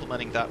we're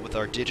supplementing that with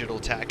our digital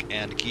tach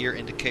and gear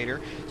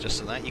indicator, just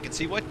so that you can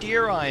see what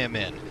gear I am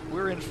in.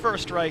 We're in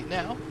first right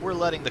now. We're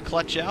letting the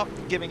clutch out,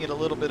 giving it a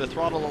little bit of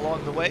throttle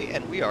along the way,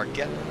 and we are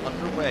getting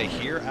underway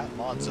here at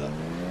Monza.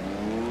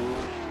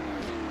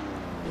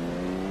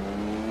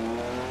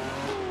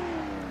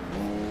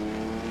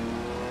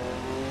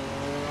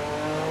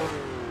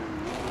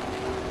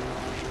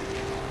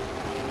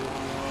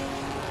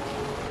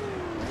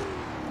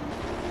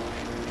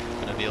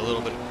 Be a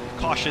little bit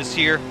cautious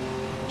here,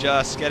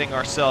 just getting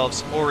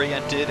ourselves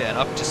oriented and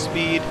up to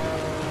speed.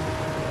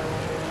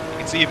 You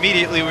can see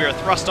immediately we are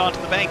thrust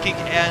onto the banking,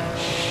 and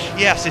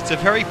yes, it's a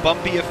very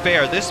bumpy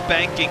affair. This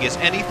banking is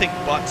anything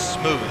but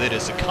smooth. It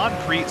is a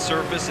concrete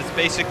surface. It's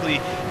basically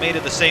made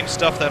of the same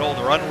stuff that old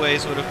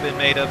runways would have been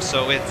made of,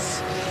 so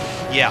it's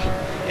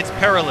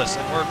perilous,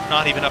 and we're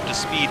not even up to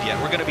speed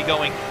yet. We're going to be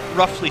going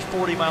roughly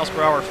 40 miles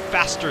per hour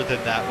faster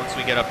than that once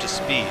we get up to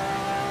speed.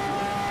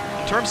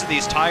 In terms of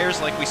these tires,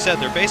 like we said,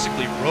 they're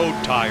basically road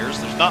tires.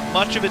 There's not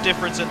much of a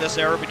difference in this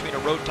era between a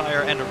road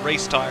tire and a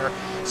race tire,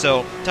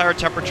 so tire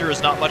temperature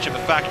is not much of a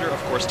factor.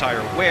 Of course,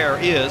 tire wear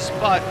is,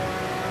 but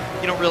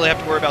you don't really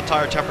have to worry about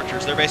tire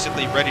temperatures. They're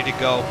basically ready to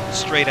go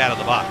straight out of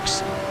the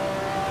box.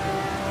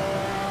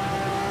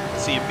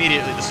 See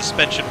immediately the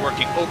suspension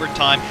working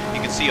overtime.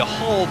 You can see a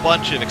whole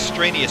bunch of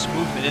extraneous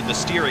movement in the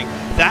steering.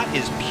 That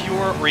is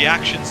pure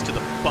reactions to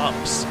the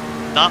bumps.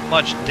 Not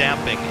much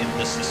damping in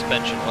this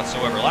suspension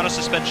whatsoever. A lot of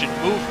suspension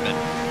movement,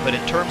 but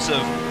in terms of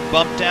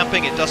bump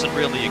damping, it doesn't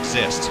really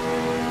exist.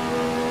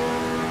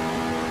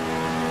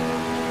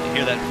 You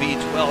hear that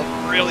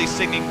V12 really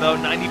singing though,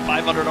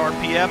 9,500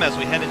 RPM as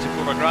we head into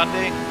Curva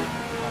Grande.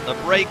 On the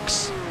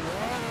brakes,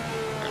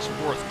 there's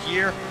fourth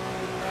gear.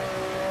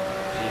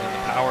 Feeding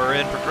the power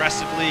in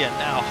progressively, and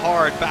now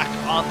hard back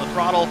on the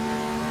throttle.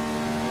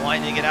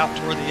 Winding it out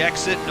toward the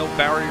exit, no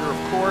barrier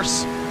of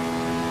course.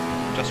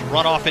 Just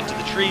run off into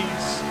the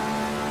trees.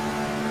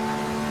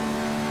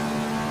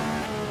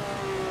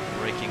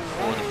 Braking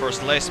for the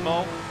first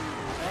Lesmo.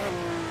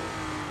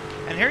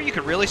 And here you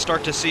can really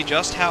start to see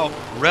just how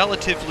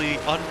relatively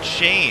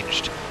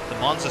unchanged the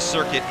Monza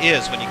circuit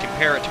is when you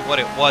compare it to what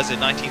it was in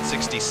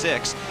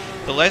 1966.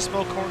 The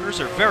Lesmo corners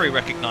are very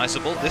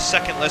recognizable. This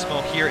second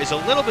Lesmo here is a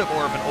little bit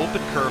more of an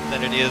open curve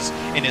than it is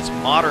in its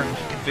modern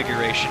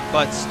configuration,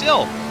 but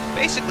still,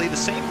 basically the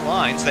same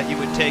lines that you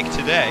would take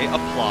today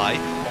apply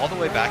all the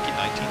way back in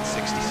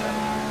 1967.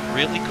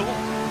 Really cool.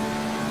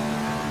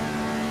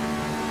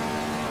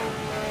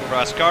 For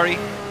Ascari,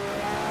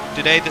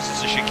 today this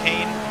is a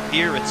chicane.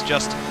 Here it's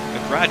just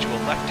a gradual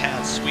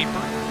left-hand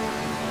sweeper.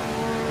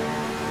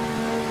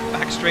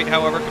 Back straight,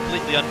 however,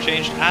 completely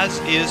unchanged, as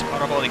is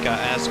Parabolica,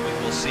 as we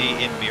will see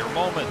in mere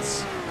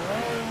moments.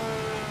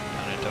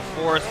 Down into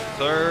fourth,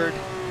 third,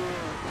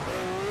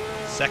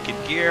 second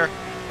gear.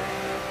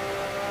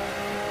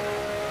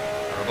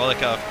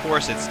 Parabolica, of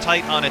course, it's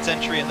tight on its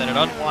entry, and then it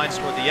unwinds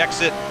toward the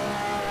exit.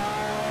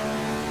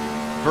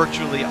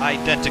 Virtually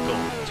identical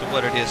to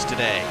what it is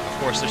today. Of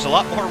course, there's a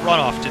lot more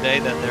runoff today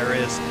than there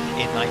is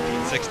in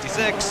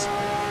 1966.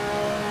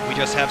 We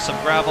just have some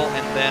gravel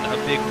and then a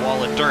big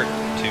wall of dirt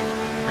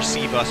to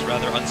receive us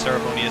rather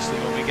unceremoniously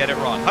when we get it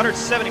wrong.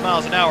 170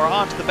 miles an hour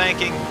onto the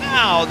banking.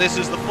 Now this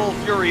is the full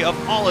fury of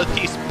all of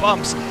these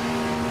bumps.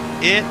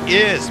 It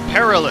is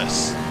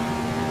perilous.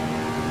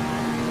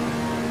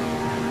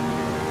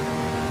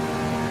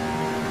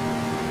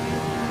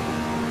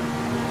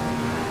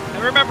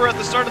 And remember, at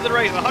the start of the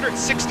race,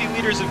 160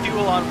 liters of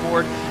fuel on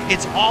board.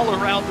 It's all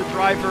around the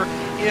driver.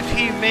 If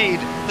he made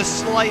the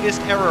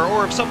slightest error,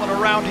 or if someone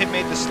around him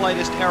made the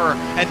slightest error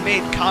and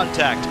made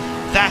contact,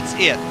 that's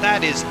it.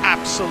 That is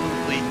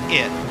absolutely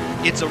it.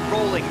 It's a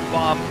rolling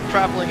bomb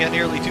traveling at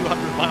nearly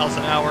 200 miles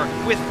an hour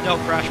with no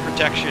crash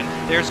protection.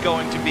 There's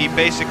going to be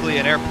basically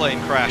an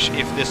airplane crash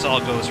if this all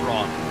goes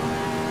wrong.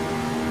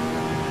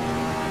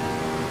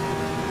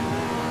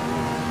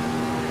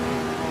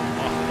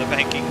 Off of the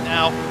banking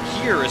now.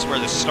 Here is where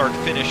the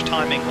start-finish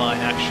timing line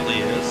actually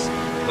is.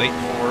 Wait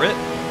for it.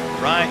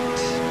 Right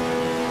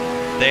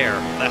there.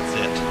 That's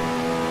it.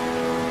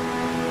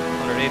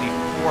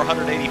 184,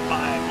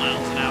 185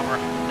 miles an hour,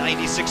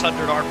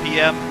 9,600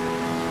 RPM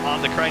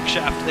on the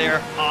crankshaft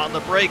there, on the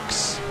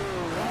brakes.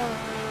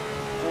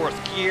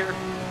 Fourth gear,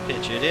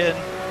 pitch it in.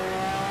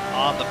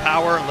 On the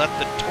power, let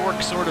the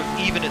torque sort of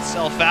even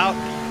itself out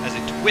as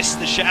it twists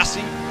the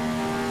chassis.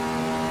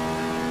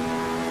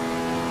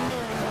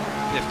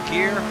 Fifth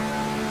gear.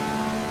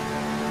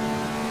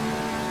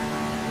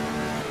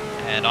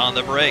 And on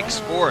the brakes,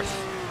 fourth,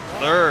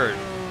 third.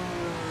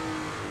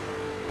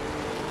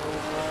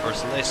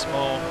 First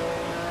Lesmo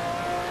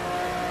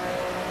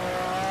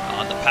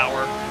on the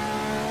power,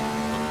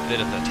 a bit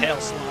of the tail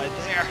slide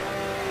there.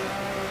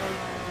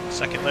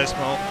 Second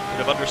Lesmo,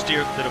 bit of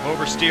understeer, bit of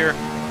oversteer.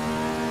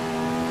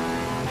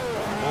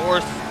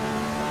 Fourth,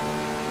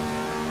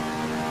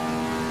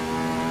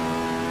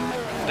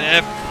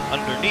 fifth,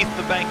 underneath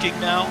the banking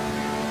now.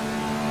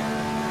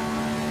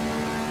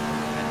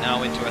 And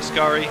now into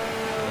Ascari.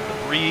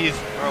 Breathe,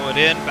 throw it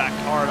in, back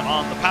hard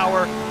on the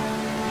power.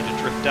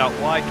 Drift out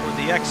wide toward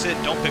the exit.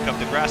 Don't pick up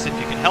the grass if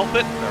you can help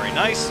it. Very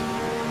nice.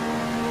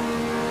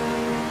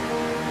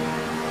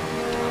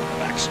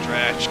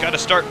 Backstretch. Got to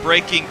start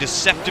braking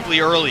deceptively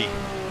early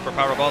for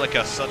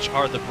Parabolica. Such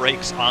are the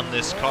brakes on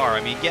this car.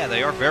 I mean, yeah,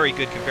 they are very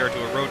good compared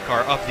to a road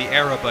car of the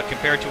era, but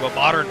compared to a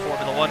modern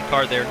Formula One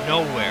car, they're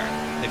nowhere.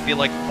 They feel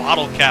like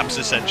bottle caps,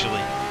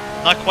 essentially.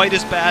 Not quite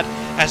as bad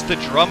as the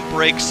drum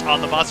brakes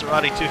on the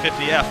Maserati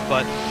 250F,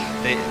 but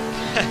they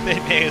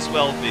may as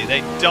well be.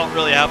 They don't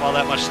really have all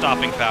that much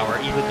stopping power,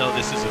 even though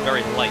this is a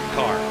very light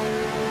car.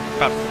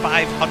 About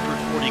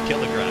 540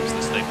 kilograms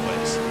this thing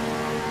weighs.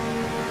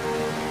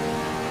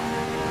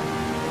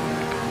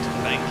 To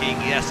the banking,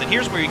 yes, and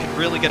here's where you can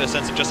really get a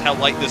sense of just how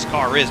light this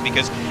car is,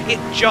 because it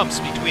jumps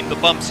between the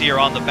bumps here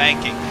on the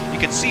banking. You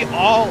can see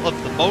all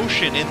of the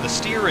motion in the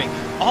steering.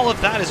 All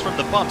of that is from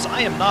the bumps.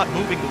 I am not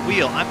moving the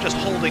wheel. I'm just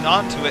holding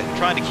on to it and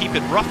trying to keep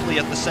it roughly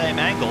at the same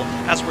angle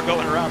as we're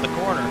going around the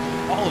corner.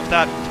 All of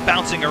that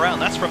bouncing around,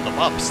 that's from the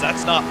bumps.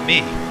 That's not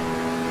me.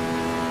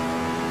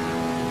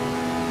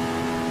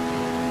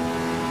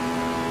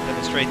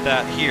 Demonstrate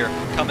that here.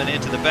 Coming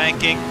into the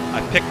banking,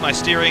 I picked my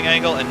steering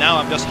angle, and now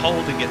I'm just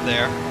holding it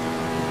there.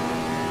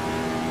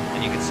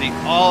 And you can see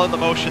all of the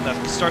motion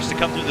that starts to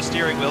come through the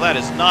steering wheel. That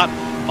is not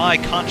my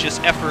conscious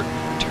effort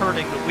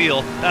turning the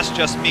wheel. That's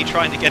just me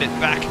trying to get it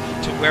back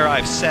to where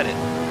I've set it.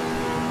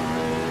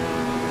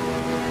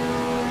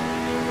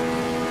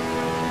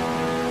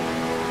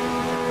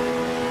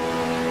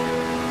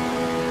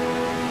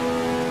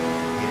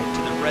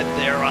 Into the red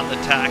there on the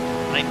tack,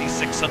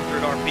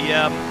 9,600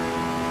 RPM.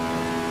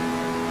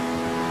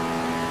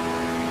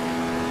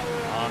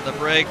 On the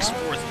brakes,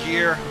 fourth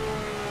gear.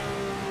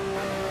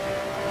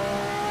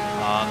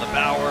 On the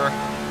power.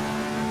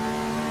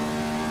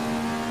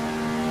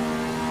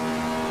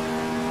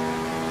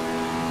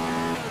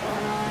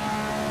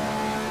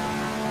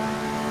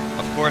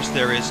 Of course,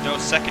 there is no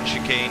second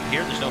chicane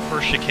here. There's no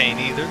first chicane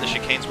either. The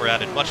chicanes were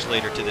added much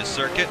later to this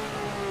circuit.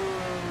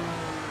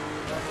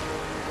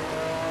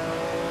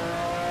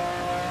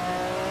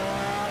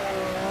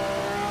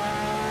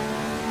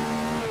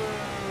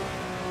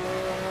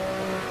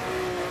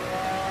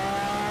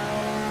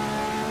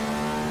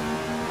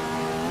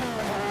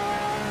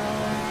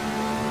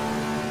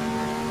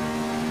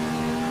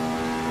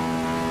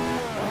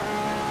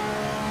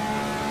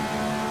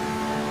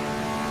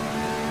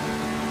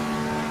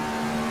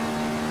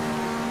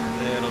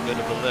 Bit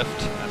of a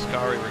lift.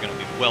 Ascari, we're going to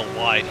be well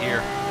wide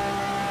here.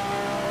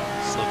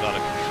 Still got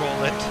to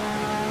control it.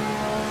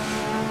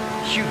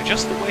 cue,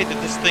 just the way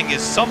that this thing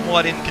is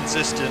somewhat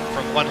inconsistent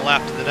from one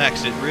lap to the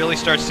next, it really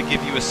starts to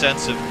give you a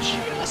sense of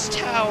just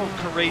how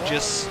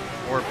courageous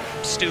or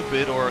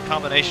stupid or a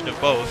combination of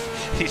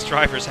both these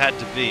drivers had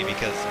to be,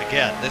 because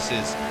again, this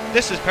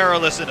is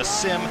perilous in a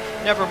sim.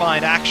 Never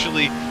mind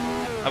actually,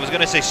 I was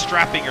going to say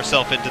strapping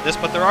yourself into this,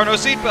 but there are no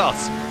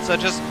seatbelts, so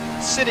just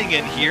sitting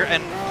in here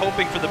and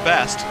hoping for the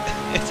best.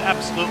 It's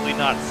absolutely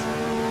nuts.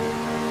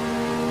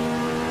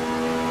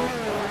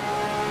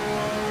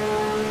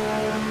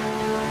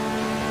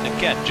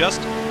 Again, just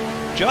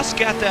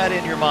get that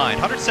in your mind.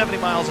 170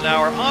 miles an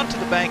hour onto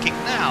the banking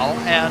now,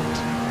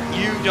 and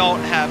you don't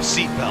have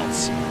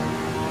seatbelts.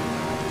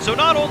 So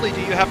not only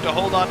do you have to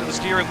hold onto the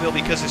steering wheel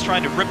because it's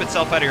trying to rip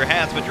itself out of your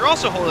hands, but you're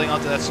also holding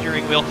onto that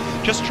steering wheel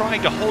just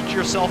trying to hold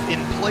yourself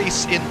in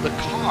place in the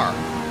car.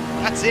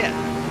 That's it.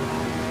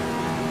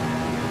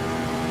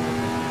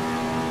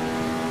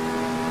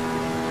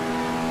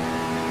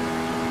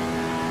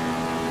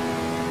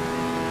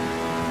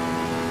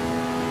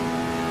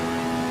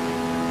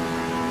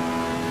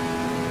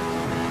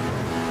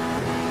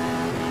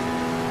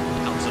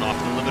 Bouncing off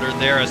the limiter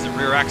there as the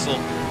rear axle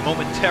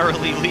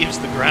momentarily leaves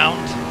the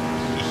ground.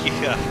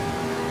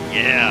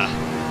 Yeah.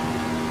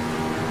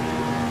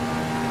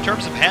 In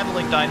terms of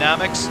handling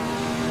dynamics,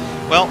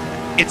 well,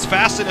 it's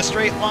fast in a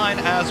straight line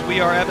as we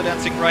are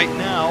evidencing right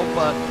now,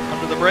 but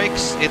under the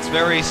brakes, it's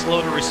very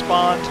slow to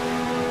respond.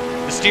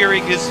 The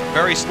steering is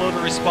very slow to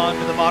respond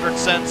in the modern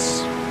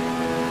sense.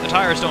 The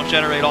tires don't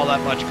generate all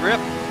that much grip.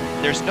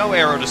 There's no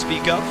aero to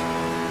speak of.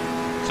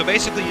 So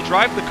basically, you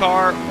drive the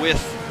car with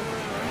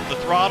the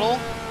throttle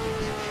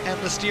and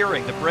the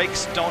steering. The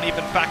brakes don't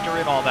even factor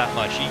in all that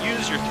much. You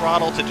use your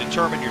throttle to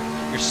determine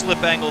your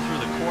slip angle through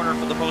the corner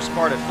for the most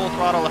part. At full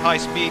throttle at high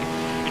speed,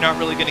 you're not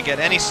really going to get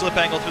any slip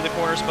angle through the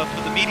corners, but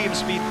for the medium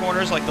speed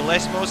corners like the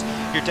Lesmos,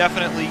 you're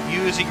definitely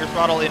using your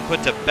throttle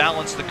input to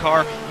balance the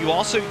car. You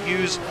also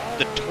use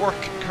the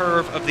torque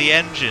curve of the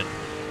engine.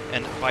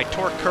 And by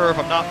torque curve,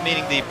 I'm not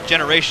meaning the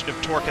generation of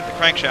torque at the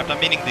crankshaft, I'm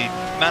meaning the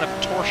amount of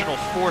torsional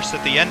force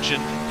that the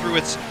engine, through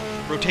its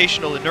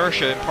rotational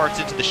inertia, imparts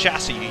into the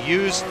chassis. You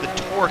use the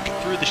torque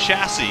through the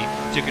chassis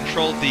to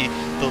control the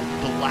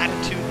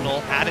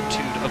latitudinal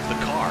attitude of the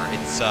car.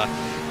 It's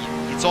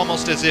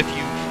almost as if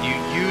you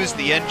use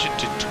the engine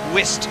to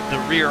twist the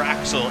rear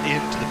axle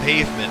into the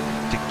pavement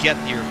to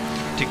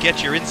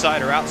get your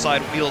inside or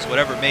outside wheels,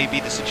 whatever may be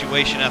the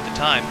situation at the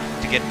time,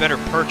 to get better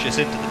purchase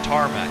into the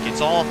tarmac.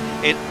 It's all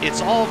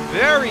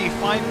very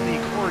finely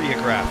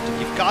choreographed.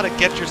 You've got to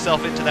get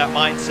yourself into that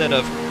mindset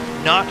of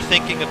not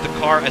thinking of the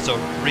car as a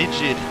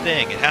rigid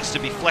thing. It has to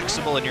be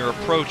flexible, and your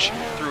approach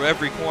through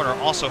every corner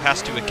also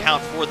has to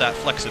account for that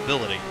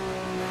flexibility.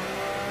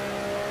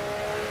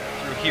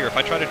 Through here, if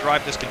I try to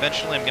drive this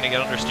conventionally, I'm going to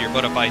get understeer,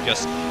 but if I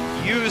just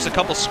use a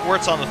couple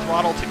squirts on the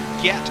throttle to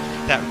get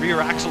that rear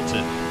axle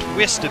to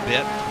twist a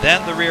bit,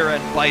 then the rear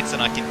end bites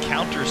and I can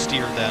counter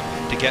steer them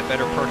to get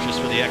better purchase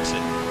for the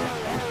exit.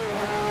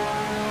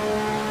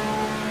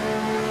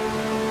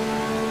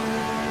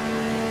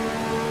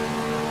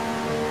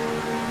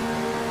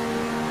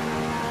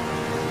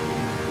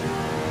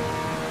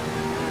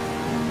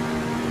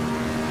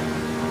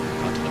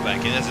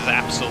 This is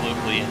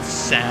absolutely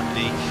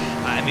insanity.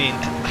 I mean,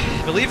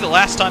 I believe the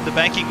last time the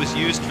banking was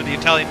used for the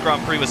Italian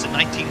Grand Prix was in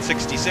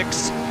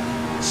 1966.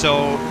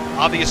 So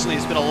obviously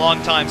it's been a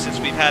long time since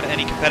we've had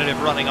any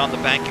competitive running on the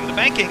banking. The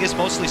banking is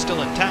mostly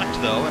still intact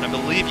though, and I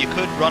believe you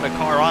could run a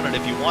car on it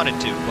if you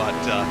wanted to, but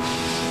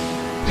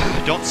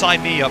don't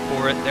sign me up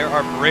for it. There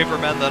are braver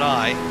men than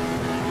I.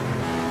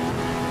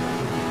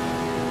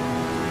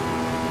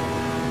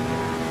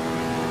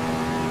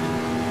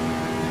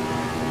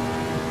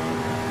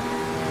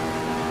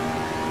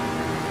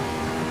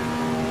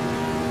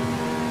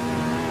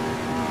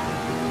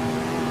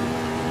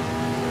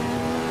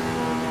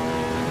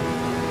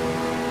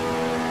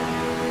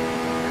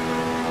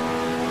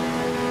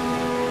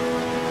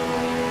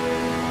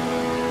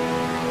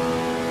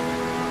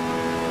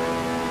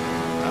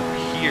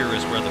 Here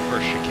is where the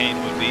first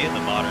chicane would be in the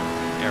modern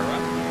era.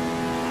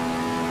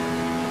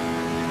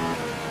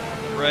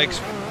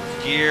 Brakes,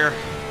 gear,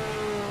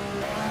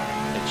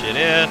 pitch it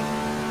in,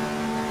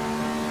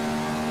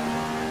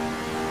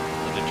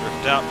 let it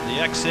drift out for the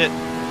exit,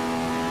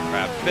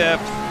 grab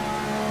fifth,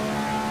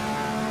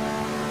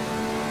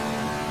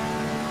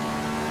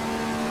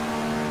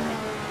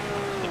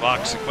 the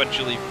box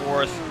sequentially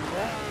fourth,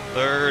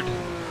 third,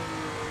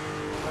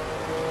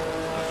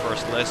 the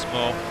first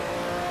Lesmo.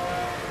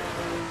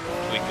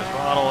 Tweak the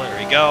throttle, there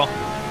we go.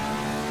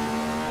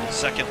 The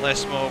second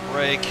Lesmo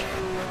brake.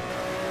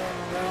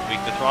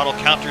 Tweak the throttle,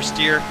 counter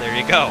steer, there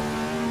you go.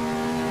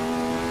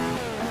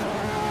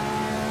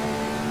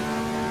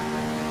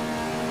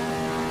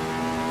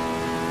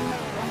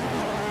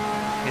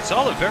 It's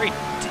all a very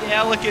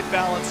delicate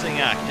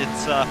balancing act.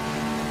 It's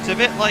a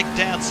bit like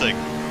dancing.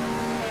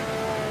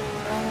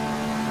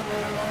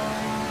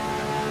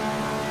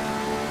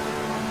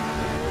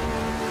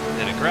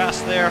 Bit of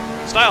grass there.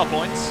 Style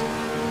points.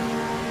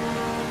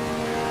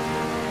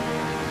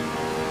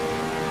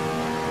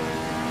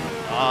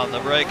 On the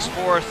brakes,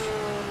 fourth.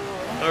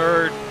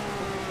 third,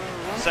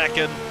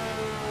 second.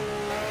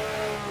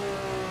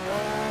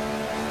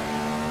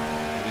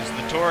 Use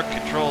the torque,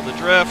 control the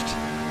drift.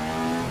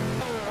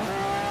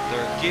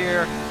 Third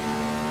gear.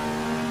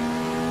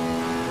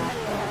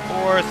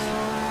 Fourth.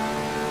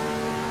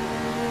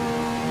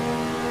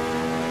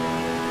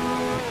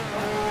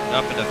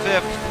 Up into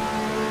fifth.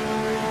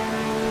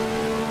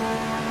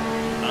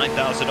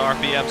 9,000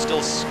 RPM,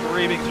 still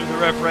screaming through the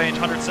rev range.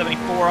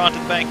 174 onto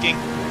the banking.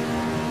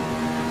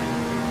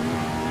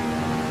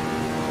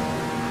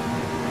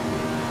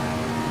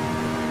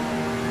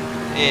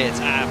 It's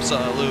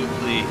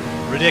absolutely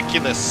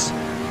ridiculous.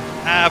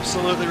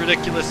 Absolutely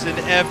ridiculous in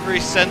every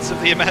sense of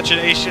the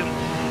imagination.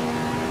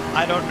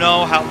 I don't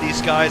know how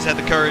these guys had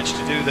the courage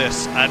to do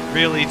this. I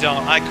really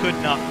don't. I could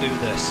not do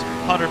this.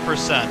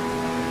 100%.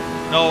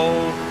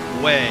 No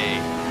way.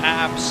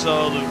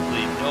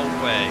 Absolutely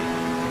no way.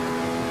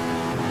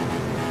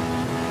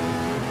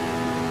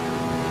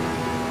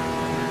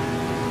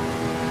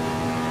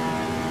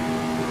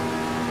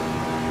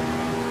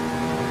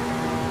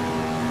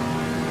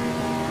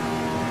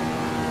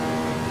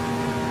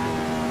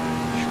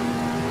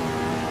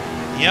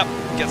 Yep,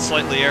 gets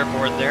slightly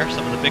airborne there.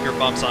 Some of the bigger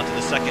bumps onto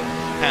the second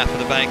half of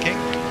the banking.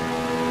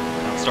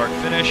 Now start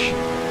finish.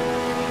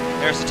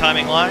 There's the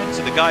timing line.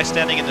 So the guy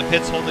standing in the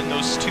pits holding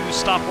those two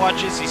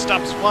stopwatches, he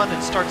stops one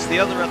and starts the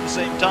other at the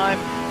same time.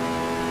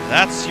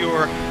 That's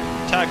your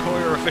Tag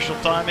Heuer official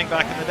timing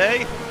back in the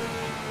day.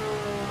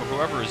 Or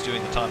whoever is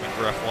doing the timing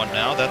for F1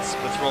 now. That's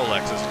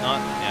Rolex, is it not?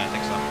 Yeah, I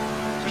think so.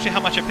 Especially how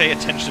much I pay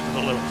attention to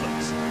the little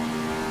things.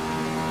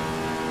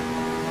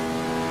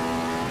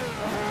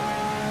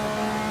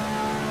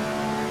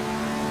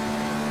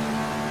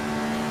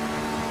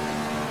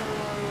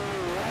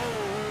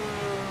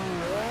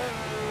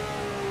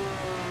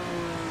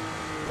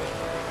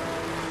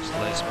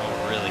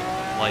 We're really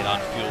light on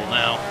fuel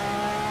now.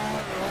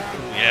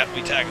 Ooh, yeah,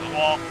 we tagged the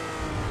wall.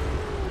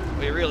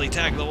 We really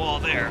tagged the wall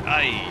there.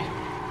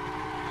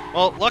 Aye.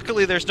 Well,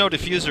 luckily there's no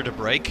diffuser to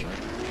break.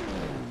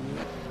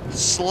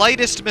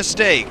 Slightest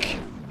mistake.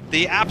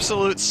 The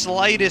absolute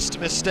slightest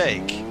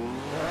mistake.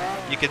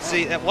 You can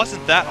see it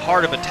wasn't that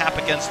hard of a tap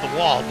against the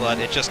wall, but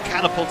it just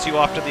catapults you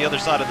off to the other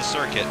side of the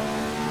circuit.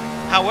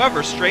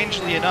 However,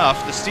 strangely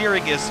enough, the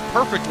steering is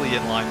perfectly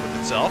in line with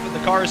itself, and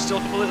the car is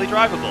still completely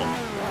drivable.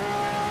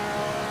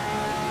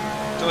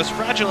 So as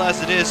fragile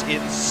as it is in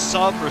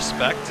some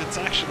respects, it's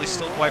actually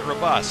still quite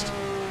robust.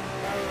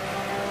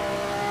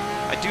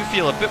 I do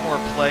feel a bit more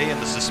play in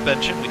the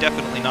suspension. We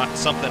definitely knocked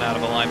something out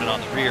of alignment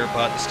on the rear,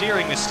 but the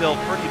steering is still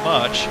pretty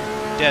much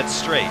dead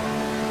straight.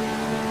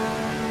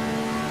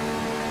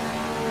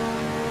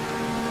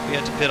 We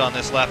had to pit on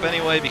this lap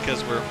anyway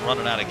because we're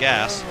running out of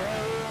gas.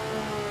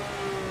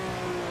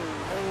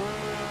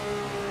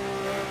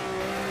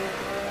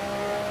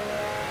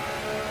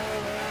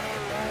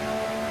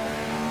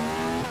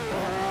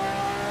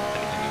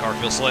 The car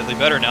feels slightly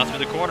better now through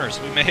the corners.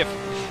 We may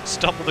have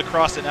stumbled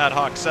across an ad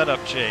hoc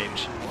setup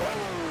change.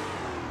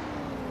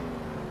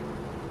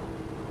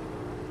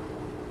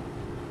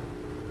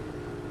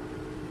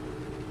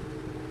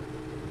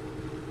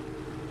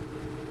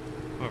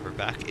 However,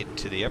 back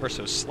into the ever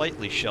so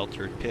slightly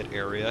sheltered pit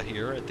area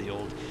here at the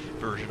old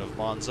version of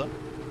Monza.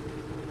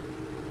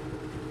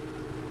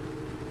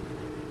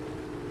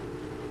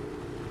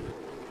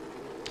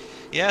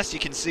 Yes, you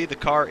can see the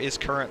car is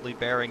currently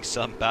bearing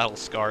some battle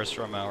scars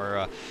from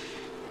our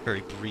very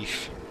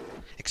brief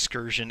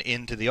excursion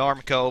into the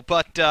Armco,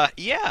 but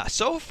yeah,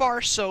 so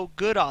far so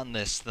good on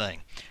this thing.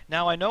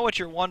 Now I know what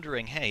you're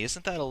wondering, hey,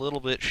 isn't that a little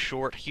bit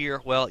short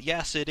here? Well,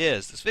 yes it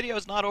is. This video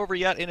is not over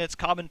yet in its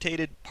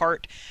commentated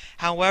part.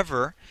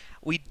 However,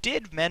 we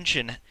did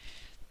mention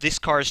this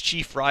car's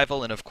chief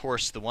rival, and of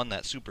course the one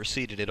that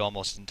superseded it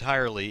almost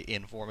entirely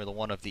in Formula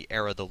 1 of the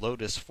era, the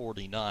Lotus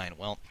 49.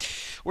 Well,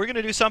 we're going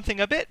to do something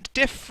a bit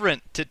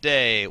different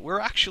today. We're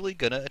actually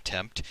going to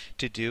attempt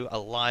to do a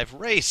live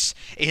race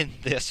in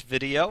this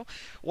video.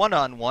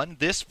 One-on-one,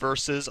 this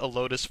versus a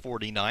Lotus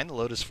 49. The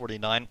Lotus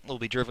 49 will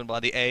be driven by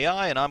the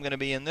AI, and I'm going to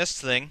be in this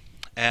thing.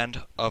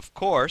 And, of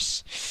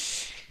course,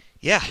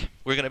 yeah,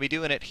 we're going to be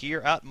doing it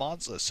here at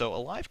Monza. So a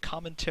live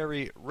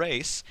commentary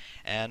race,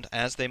 and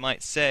as they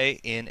might say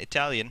in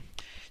Italian,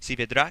 si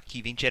vedrà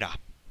chi vincerà.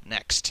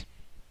 Next.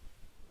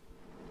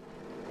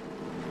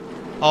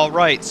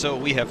 Alright, so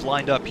we have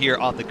lined up here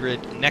on the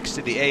grid next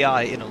to the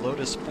AI in a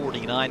Lotus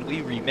 49.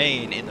 We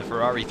remain in the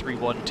Ferrari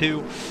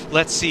 312.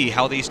 Let's see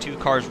how these two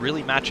cars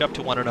really match up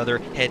to one another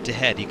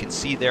head-to-head. You can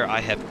see there I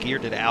have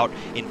geared it out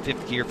in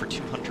 5th gear for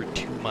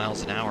 202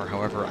 miles an hour.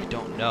 However, I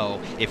don't know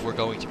if we're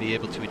going to be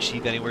able to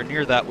achieve anywhere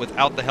near that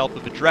without the help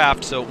of a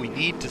draft, so we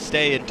need to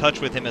stay in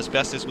touch with him as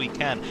best as we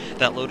can.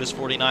 That Lotus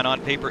 49 on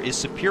paper is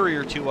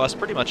superior to us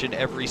pretty much in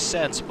every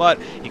sense, but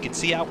you can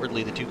see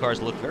outwardly the two cars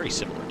look very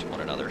similar to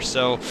one another.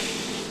 So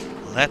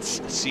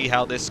let's see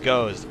how this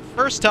goes.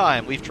 First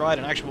time we've tried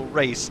an actual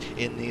race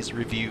in these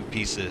review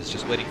pieces.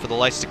 Just waiting for the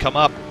lights to come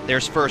up.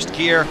 There's first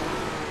gear.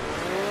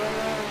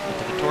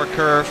 Into the torque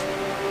curve.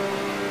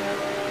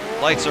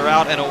 Lights are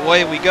out and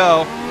away we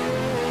go.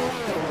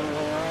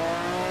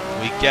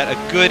 We get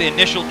a good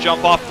initial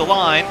jump off the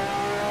line.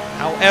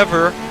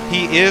 However,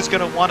 he is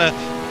going to want to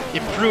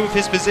improve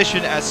his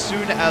position as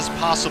soon as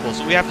possible.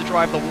 So we have to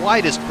drive the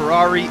widest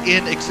Ferrari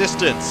in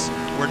existence.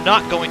 We're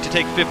not going to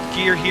take fifth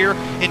gear here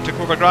into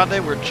Curva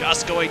Grande. We're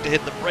just going to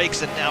hit the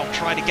brakes and now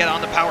try to get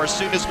on the power as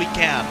soon as we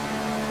can.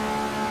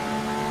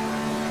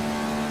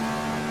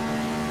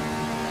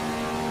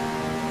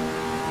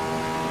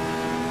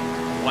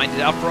 Wind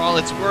it out for all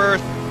it's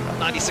worth.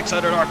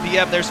 9,600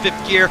 RPM. There's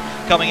fifth gear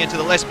coming into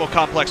the Lesmo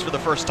complex for the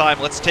first time.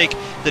 Let's take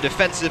the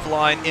defensive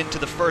line into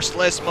the first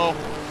Lesmo.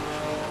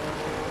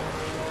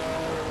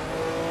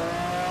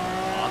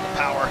 On the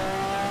power.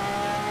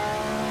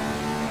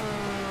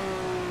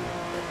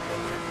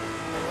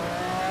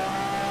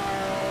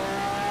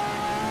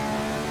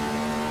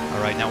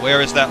 All right, now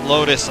where is that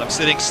Lotus? I'm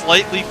sitting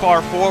slightly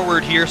far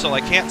forward here, so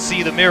I can't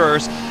see the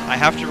mirrors. I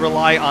have to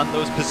rely on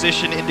those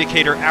position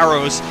indicator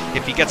arrows.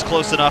 If he gets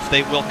close enough,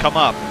 they will come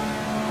up.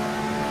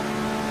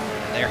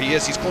 And there he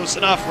is. He's close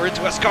enough. We're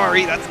into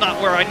Ascari. That's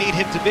not where I need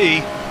him to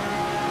be.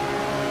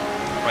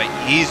 All right,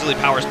 he easily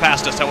powers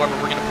past us. However,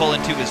 we're going to pull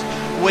into his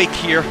wake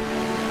here.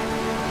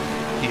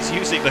 He's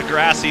using the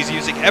grass. He's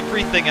using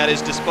everything at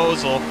his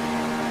disposal.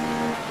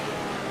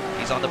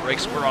 He's on the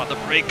brakes. We're on the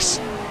brakes.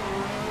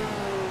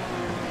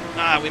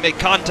 We make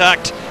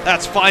contact.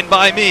 That's fine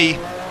by me.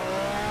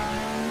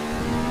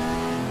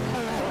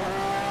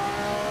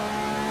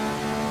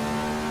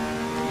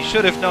 He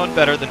should have known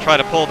better than try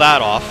to pull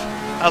that off.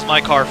 How's my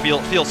car feel?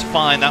 It feels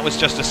fine. That was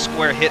just a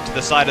square hit to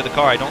the side of the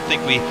car. I don't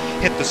think we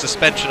hit the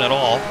suspension at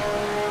all.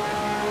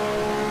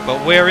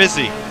 But where is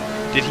he?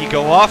 Did he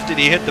go off? Did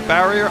he hit the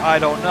barrier? I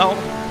don't know.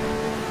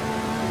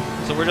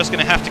 So we're just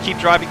going to have to keep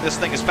driving this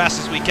thing as fast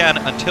as we can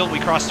until we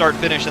cross start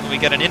finish and we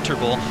get an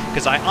interval,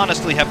 because I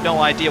honestly have no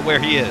idea where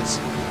he is.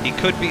 He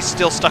could be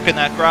still stuck in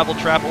that gravel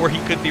trap, or he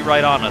could be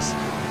right on us.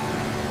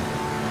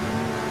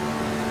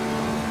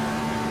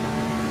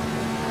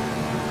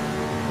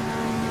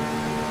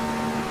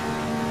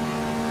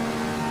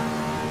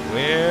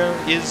 Where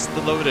is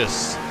the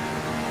Lotus?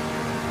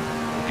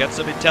 We'll get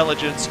some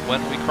intelligence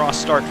when we cross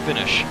start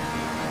finish.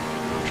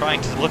 I'm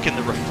trying to look in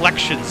the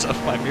reflections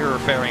of my mirror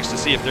fairings to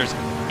see if there's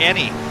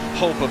any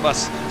hope of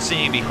us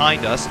seeing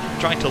behind us.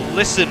 Trying to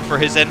listen for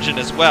his engine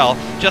as well.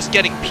 Just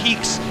getting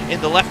peaks in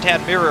the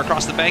left-hand mirror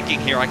across the banking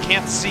here. I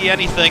can't see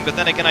anything, but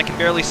then again, I can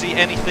barely see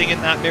anything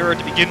in that mirror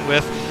to begin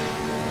with.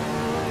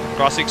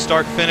 Crossing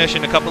start finish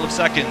in a couple of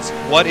seconds.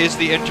 What is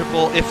the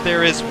interval if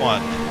there is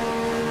one?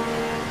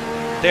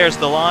 There's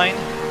the line.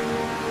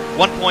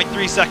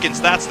 1.3 seconds,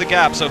 that's the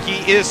gap. So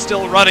he is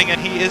still running and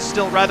he is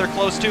still rather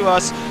close to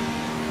us.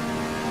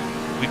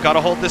 We've got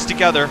to hold this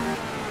together.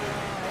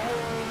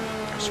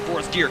 There's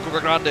fourth gear,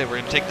 Curva Grande. We're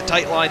going to take the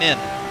tight line in.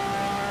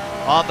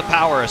 On the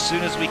power as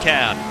soon as we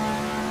can.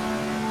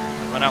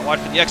 Run out wide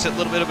for the exit, a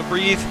little bit of a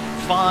breathe.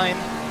 Fine.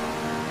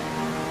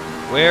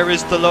 Where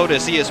is the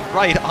Lotus? He is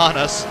right on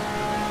us.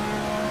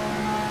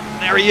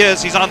 There he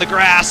is. He's on the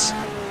grass.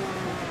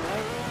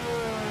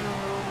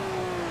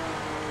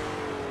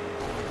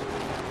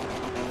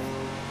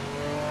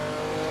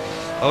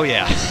 Oh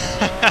yeah.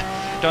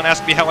 Don't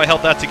ask me how I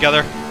held that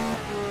together.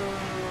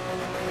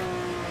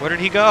 Where did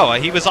he go?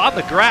 He was on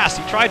the grass.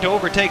 He tried to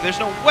overtake. There's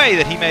no way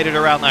that he made it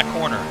around that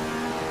corner.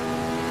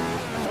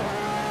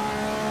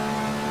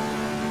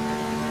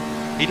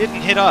 He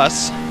didn't hit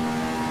us.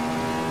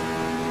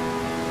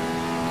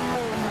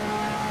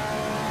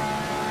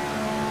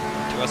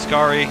 To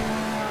Ascari.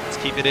 Let's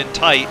keep it in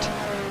tight.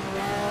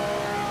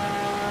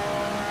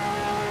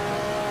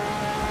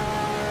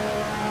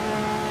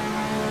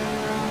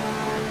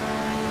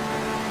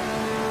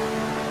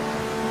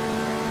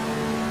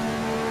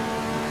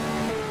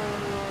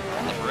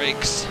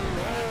 Brakes.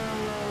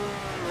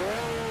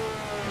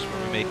 Here's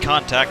where we made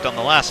contact on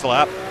the last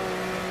lap.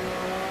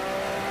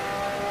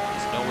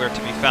 He's nowhere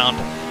to be found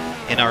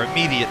in our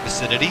immediate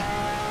vicinity.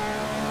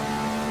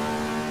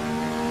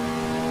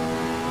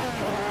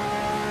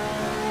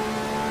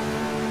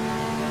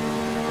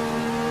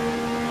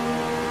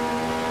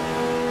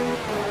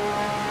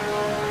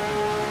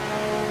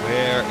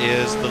 Where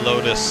is the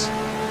Lotus?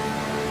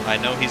 I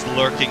know he's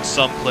lurking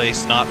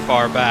someplace not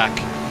far back.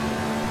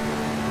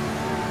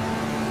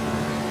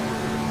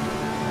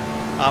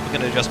 I'm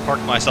going to just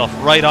park myself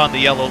right on the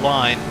yellow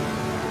line.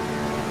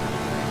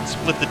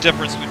 Split the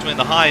difference between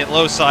the high and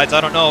low sides.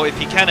 I don't know if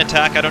he can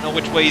attack. I don't know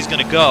which way he's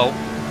going to go.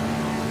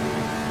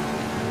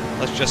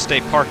 Let's just stay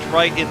parked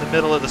right in the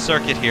middle of the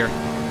circuit here.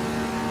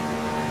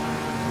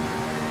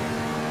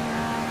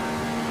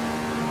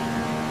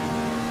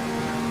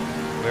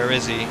 Where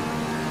is he?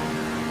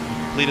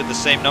 Completed the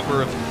same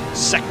number of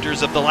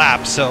sectors of the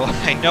lap, so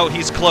I know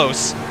he's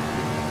close.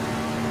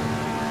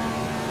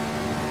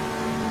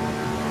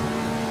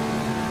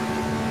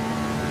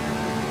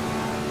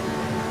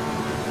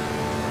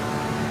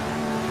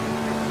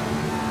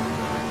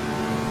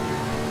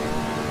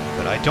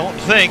 I don't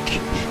think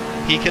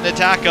he can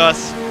attack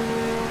us.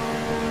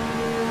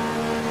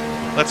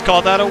 Let's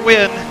call that a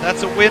win.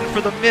 That's a win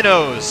for the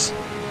Minnows.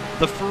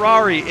 the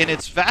Ferrari in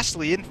its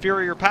vastly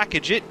inferior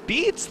package, it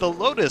beats the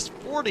Lotus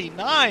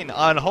 49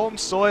 on home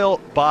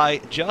soil by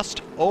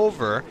just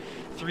over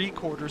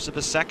 3/4 of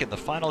a second. The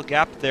final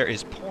gap there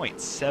is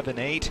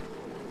 0.78.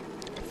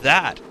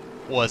 That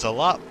was a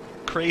lot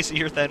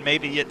crazier than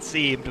maybe it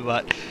seemed,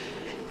 but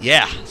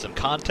yeah, some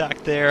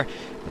contact there,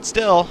 but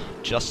still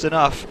just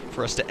enough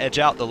for us to edge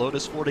out the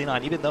Lotus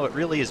 49. Even though it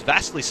really is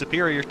vastly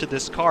superior to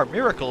this car,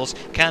 miracles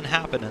can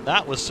happen, and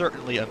that was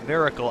certainly a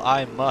miracle,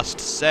 I must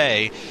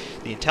say.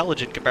 The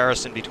intelligent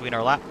comparison between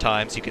our lap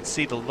times, you can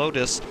see the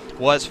Lotus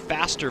was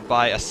faster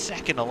by a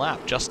second a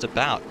lap, just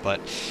about, but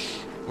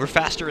we're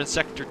faster in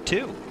Sector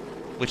 2,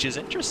 which is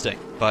interesting.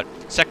 But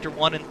Sector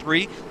 1 and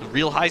 3, the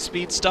real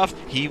high-speed stuff,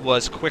 he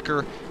was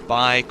quicker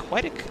by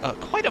quite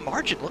a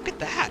margin. Look at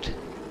that.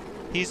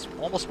 He's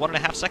almost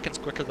 1.5 seconds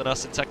quicker than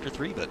us in Sector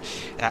 3, but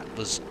that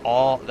was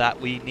all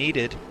that we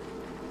needed.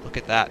 Look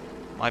at that.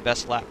 My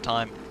best lap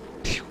time,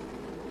 phew,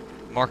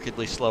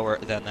 markedly slower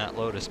than that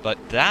Lotus. But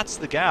that's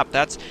the gap.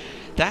 That's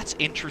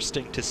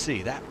interesting to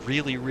see. That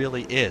really,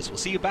 really is. We'll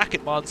see you back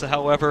at Monza,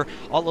 however,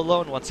 all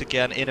alone once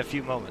again in a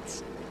few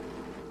moments.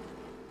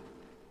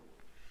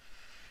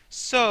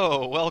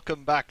 So,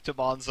 welcome back to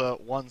Monza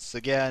once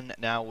again.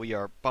 Now we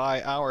are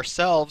by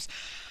ourselves.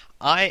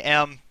 I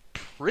am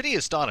pretty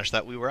astonished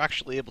that we were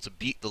actually able to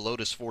beat the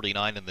Lotus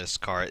 49 in this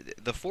car.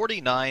 The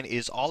 49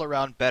 is all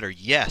around better.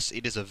 Yes,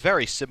 it is a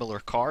very similar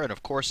car, and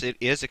of course it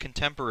is a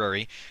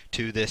contemporary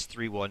to this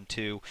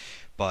 312,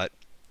 but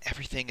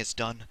everything is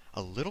done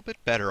a little bit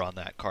better on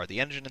that car. The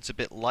engine is a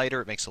bit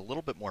lighter, it makes a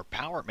little bit more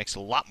power, it makes a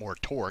lot more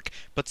torque,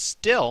 but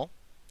still,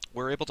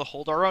 we're able to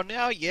hold our own.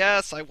 Now,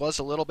 yes, I was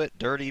a little bit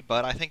dirty,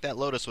 but I think that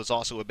Lotus was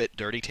also a bit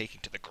dirty,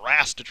 taking to the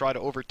grass to try to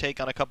overtake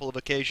on a couple of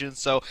occasions,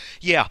 so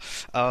yeah,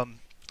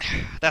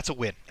 that's a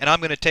win, and I'm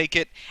going to take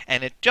it,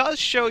 and it does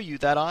show you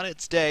that on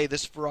its day,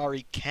 this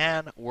Ferrari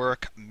can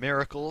work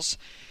miracles.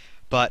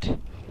 But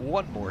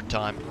one more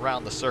time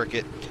around the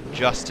circuit,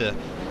 just to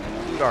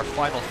conclude our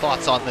final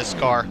thoughts on this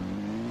car,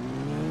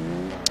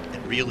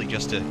 and really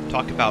just to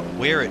talk about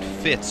where it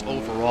fits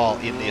overall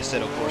in the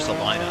Assetto Corsa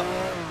lineup.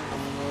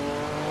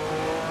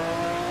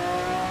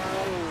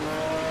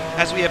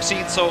 As we have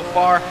seen so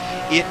far,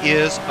 it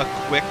is a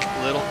quick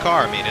little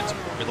car. I mean, it's a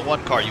Formula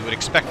 1 car. You would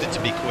expect it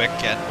to be quick,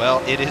 and,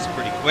 well, it is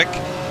pretty quick.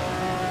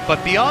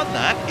 But beyond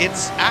that,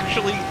 it's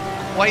actually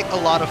quite a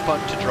lot of fun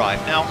to drive.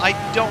 Now, I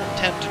don't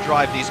tend to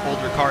drive these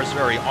older cars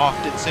very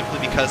often, simply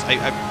because I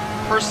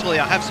personally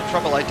have some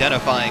trouble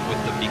identifying with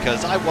them,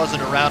 because I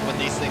wasn't around when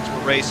these things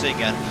were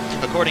racing, and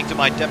according to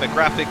my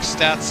demographic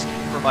stats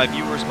for my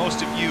viewers,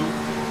 most of you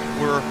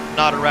were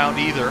not around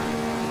either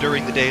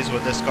during the days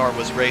when this car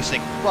was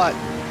racing. But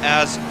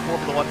as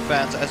Formula 1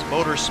 fans, as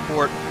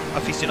motorsport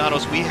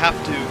aficionados, we have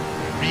to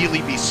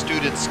really be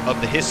students of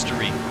the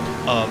history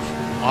of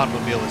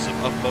automobilism,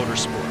 of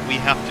motorsport.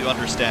 We have to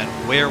understand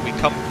where we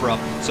come from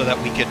so that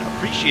we can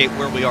appreciate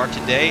where we are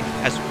today,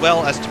 as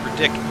well as to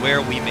predict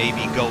where we may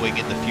be going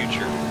in the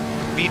future.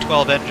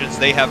 V12 engines,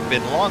 they have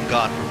been long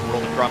gone from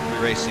World of Grand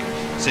Prix racing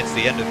since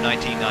the end of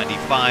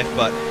 1995,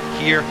 but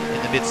here in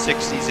the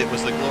mid-60s it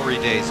was the glory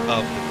days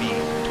of the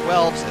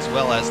V12s as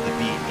well as the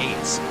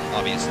V8s,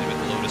 obviously with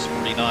the Lotus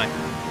 49.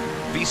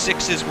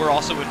 V6s were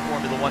also in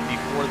Formula 1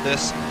 before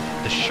this.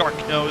 The Shark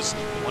Nose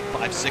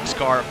 156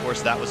 car, of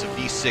course, that was a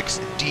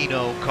V6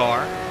 Dino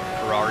car.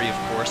 Ferrari, of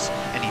course,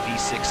 any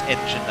V6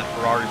 engine that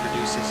Ferrari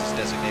produces is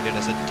designated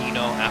as a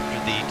Dino after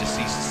the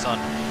deceased son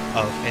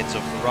of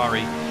Enzo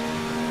Ferrari.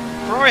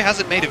 Ferrari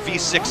hasn't made a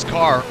V6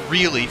 car,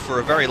 really, for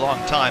a very long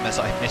time, as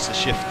I miss a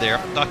shift there.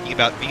 I'm talking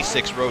about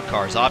V6 road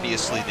cars.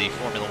 Obviously, the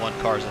Formula 1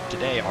 cars of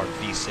today are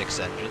V6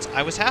 engines.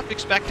 I was half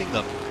expecting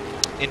them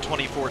in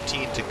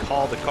 2014 to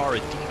call the car a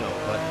Dino,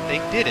 but they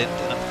didn't,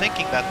 and I'm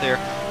thinking that they're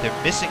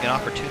missing an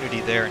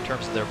opportunity there in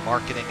terms of their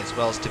marketing, as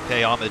well as to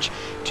pay homage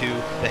to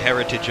the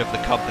heritage of the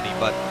company,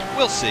 but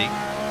we'll see.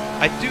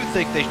 I do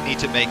think they need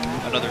to make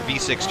another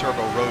V6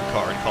 turbo road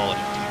car and call it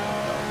a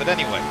Dino, but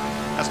anyway,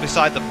 that's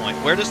beside the point.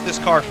 Where does this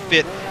car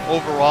fit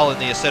overall in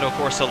the Assetto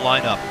Corsa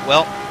lineup?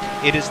 Well,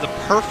 it is the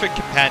perfect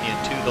companion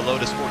to the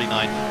Lotus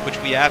 49,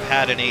 which we have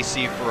had in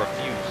AC for a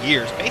few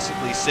years,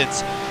 basically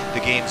since the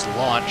game's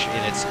launch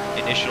in its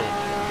initial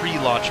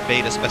pre-launch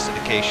beta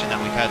specification that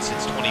we've had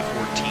since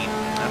 2014.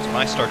 That's when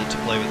I started to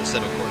play with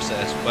Assetto Corsa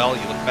as well.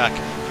 You look back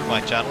through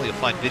my channel, you'll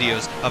find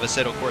videos of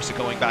Assetto Corsa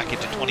going back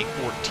into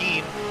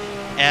 2014.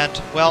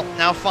 And, well,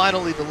 now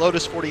finally the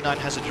Lotus 49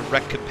 has a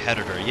direct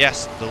competitor.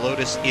 Yes, the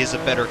Lotus is a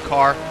better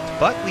car,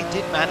 but we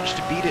did manage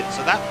to beat it,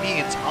 so that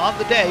means on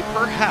the day,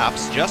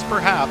 perhaps, just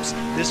perhaps,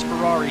 this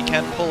Ferrari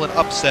can pull an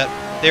upset.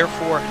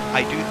 Therefore,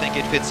 I do think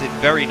it fits in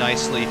very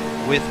nicely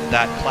with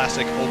that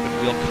classic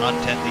open-wheel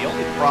content. The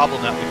only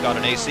problem that we've got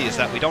in AC is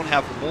that we don't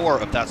have more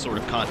of that sort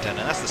of content,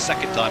 and that's the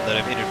second time that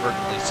I've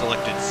inadvertently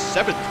selected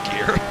 7th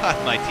gear on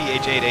my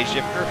TH8A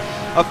shifter.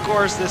 Of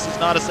course, this is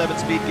not a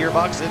 7-speed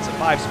gearbox, it's a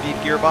 5-speed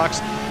gearbox,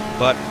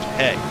 but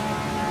hey.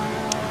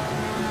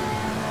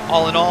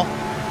 All in all,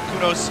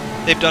 kudos,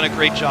 they've done a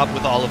great job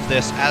with all of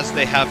this, as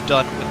they have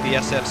done with the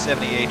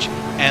SF70H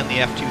and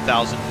the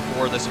F2004.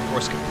 2004. This, of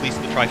course, completes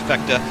the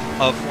trifecta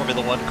of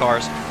Formula One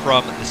cars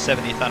from the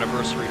 70th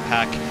anniversary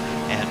pack.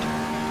 And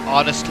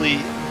honestly,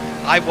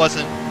 I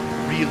wasn't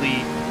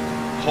really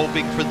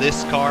hoping for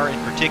this car in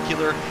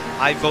particular.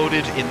 I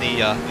voted in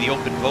the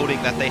open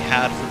voting that they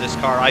had for this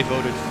car. I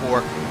voted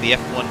for the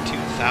F1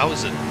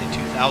 2000, the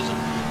 2000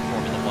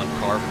 Formula One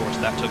car. Of course,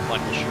 that took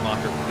Michael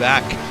Schumacher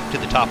back to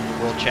the top of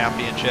the World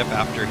Championship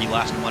after he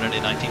last won it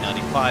in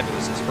 1995. It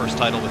was his first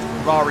title with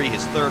Ferrari,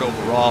 his third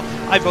overall.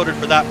 I voted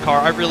for that car.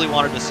 I really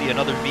wanted to see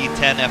another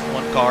V10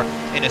 F1 car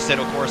in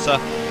Assetto Corsa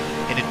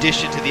in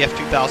addition to the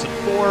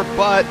F2004,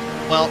 but,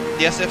 well,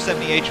 the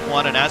SF70H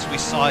won, and as we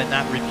saw in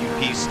that review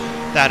piece,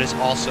 that is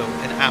also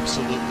an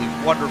absolutely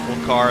wonderful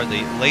car.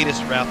 The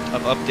latest round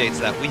of updates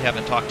that we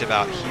haven't talked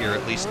about here,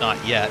 at least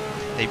not yet,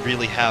 they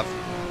really have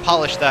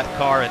polished that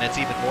car, and it's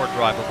even more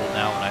drivable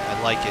now, and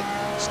I like it.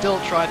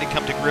 Still trying to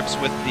come to grips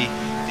with the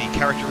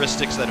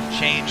characteristics that have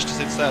changed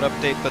since that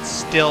update, but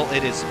still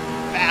it is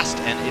fast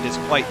and it is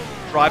quite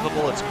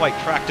drivable, it's quite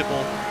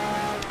tractable.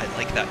 I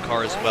like that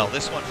car as well.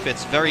 This one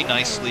fits very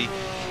nicely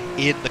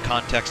in the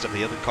context of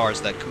the other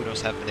cars that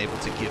Kunos have been able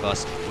to give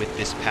us with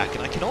this pack,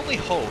 and I can only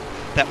hope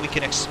that we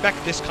can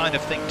expect this kind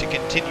of thing to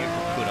continue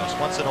from Kunos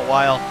once in a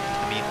while.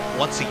 I mean,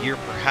 once a year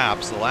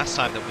perhaps. The last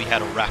time that we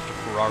had a raft of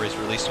Ferraris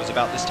released was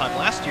about this time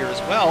last year as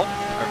well.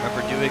 I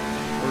remember doing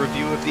a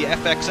review of the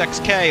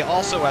FXXK,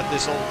 also at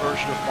this old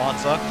version of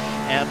Monza,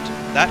 and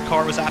that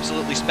car was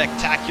absolutely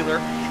spectacular.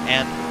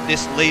 And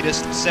this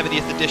latest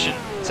 70th edition,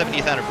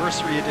 70th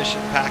anniversary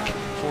edition pack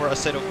for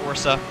Assetto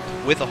Corsa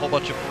with a whole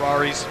bunch of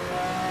Ferraris,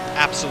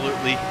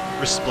 absolutely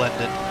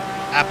resplendent.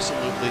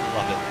 Absolutely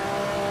love it.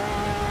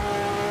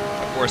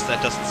 Of course,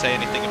 that doesn't say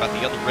anything about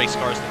the other race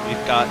cars that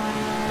we've got.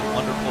 The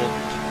wonderful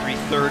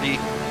 330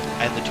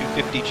 and the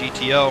 250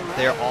 GTO.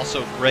 They're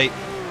also great.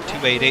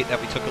 288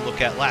 that we took a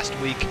look at last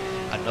week.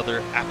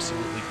 Another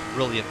absolutely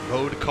brilliant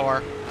road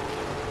car.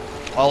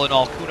 All in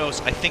all,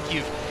 Kunos, I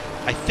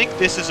think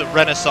this is a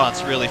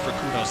renaissance really for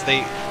Kunos.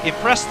 They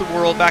impressed the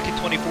world back in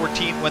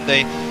 2014 when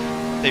they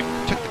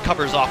took the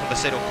covers off of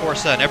Assetto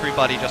Corsa and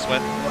everybody just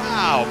went,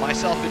 wow,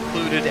 myself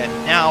included, and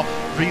now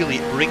really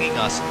bringing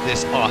us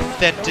this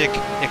authentic,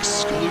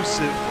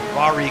 exclusive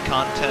Ferrari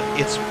content.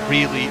 It's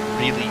really,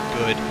 really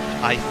good.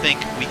 I think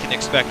we can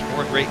expect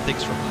more great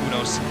things from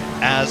Kunos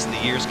as the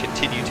years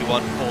continue to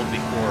unfold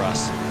before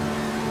us.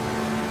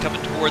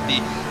 Coming toward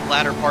the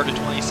latter part of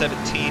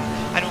 2017,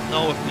 I don't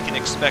know if we can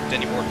expect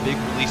any more big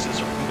releases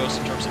from Kunos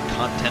in terms of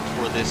content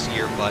for this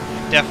year, but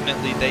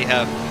definitely they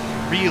have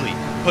really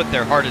put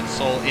their heart and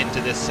soul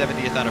into this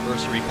 70th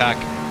anniversary pack,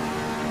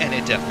 and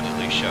it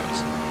definitely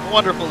shows.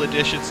 Wonderful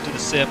additions to the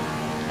sim,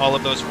 all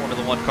of those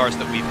Formula One cars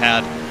that we've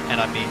had,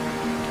 and I mean,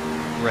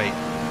 great.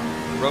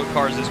 The road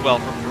cars as well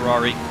from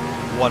Ferrari,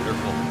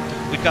 wonderful.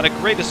 We've got a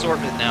great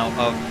assortment now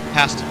of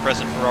past and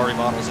present Ferrari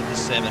models in the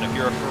sim, and if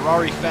you're a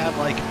Ferrari fan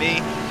like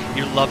me,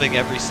 you're loving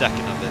every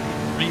second of it.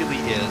 It really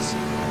is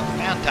a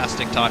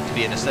fantastic time to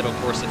be an Assetto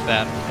Corsa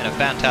fan, and a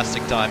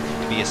fantastic time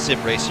to be a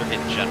sim racer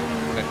in general.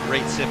 We've got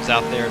great sims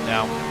out there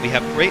now. We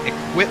have great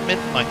equipment.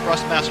 My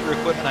Thrustmaster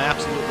equipment, I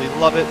absolutely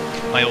love it.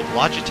 My old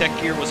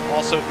Logitech gear was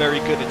also very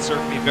good. It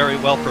served me very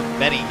well for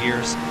many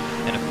years.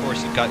 And of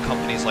course, you've got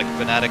companies like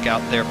Fanatec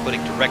out there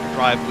putting direct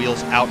drive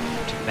wheels out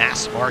to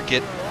mass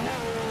market.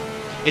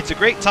 It's a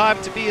great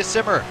time to be a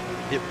simmer.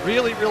 It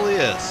really, really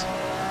is.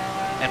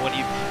 And when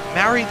you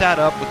marry that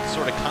up with the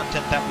sort of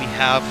content that we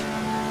have,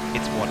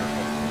 it's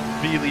wonderful.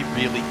 Really,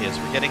 really is.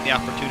 We're getting the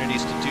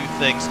opportunities to do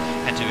things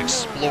and to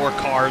explore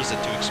cars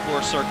and to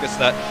explore circuits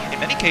that in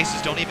many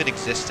cases don't even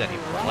exist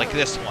anymore, like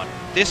this one.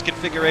 This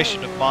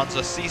configuration of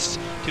Monza ceased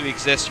to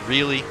exist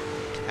really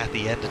at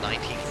the end of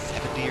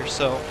 1970 or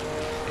so.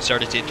 They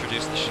started to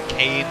introduce the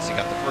chicanes. You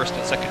got the first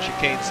and second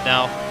chicanes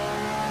now.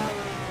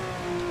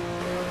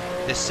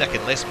 This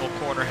second Lesmo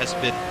corner has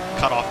been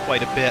cut off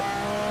quite a bit.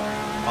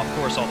 Of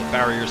course, all the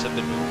barriers have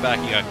been moved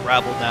back. You got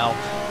gravel now.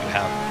 You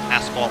have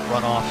asphalt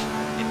runoff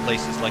in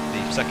places like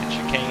the second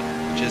chicane,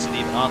 which isn't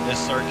even on this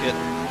circuit.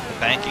 The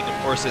banking, of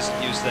course,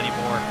 isn't used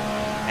anymore.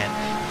 And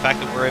the fact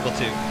that we're able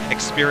to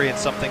experience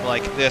something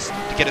like this,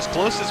 to get as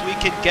close as we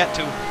can get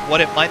to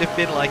what it might have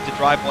been like to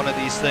drive one of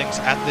these things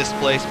at this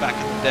place back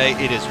in the day,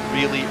 it is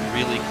really,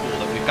 really cool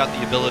that we've got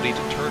the ability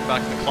to turn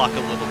back the clock a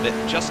little bit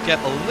and just get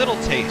a little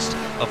taste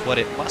of what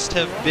it must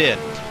have been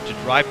to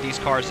drive these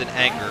cars in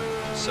anger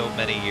so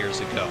many years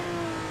ago.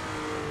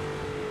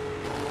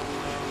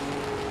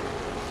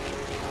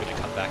 I'm going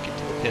to come back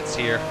into the pits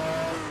here.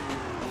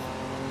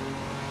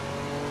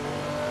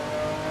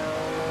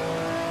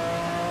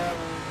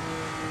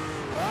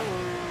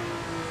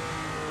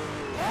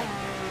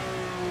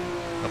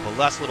 Couple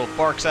last little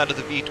barks out of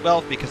the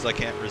V12 because I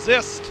can't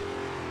resist.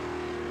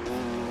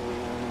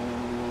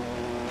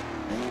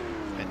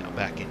 And now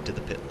back into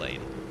the pit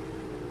lane.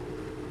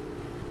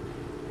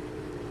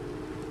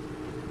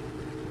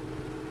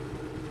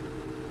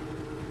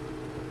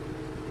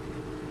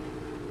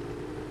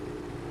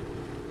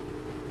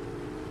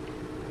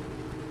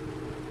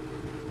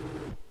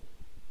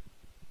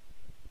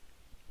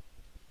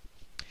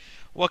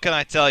 What can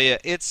I tell you?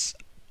 It's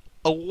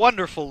A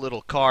wonderful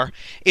little car.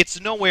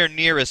 It's nowhere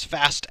near as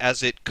fast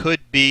as it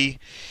could be,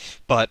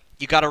 but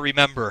you got to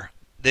remember,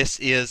 this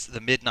is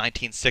the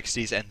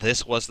mid-1960s, and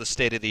this was the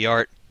state of the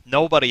art.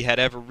 Nobody had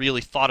ever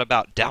really thought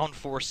about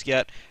downforce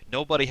yet.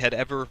 Nobody had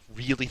ever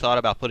really thought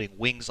about putting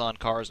wings on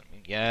cars. I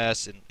mean,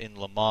 yes, in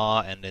Le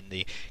Mans and in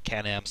the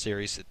Can-Am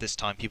series at this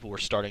time, people were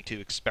starting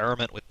to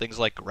experiment with things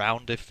like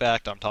ground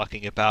effect. I'm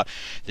talking about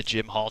the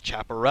Jim Hall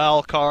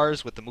Chaparral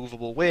cars with the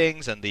movable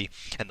wings and the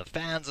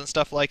fans and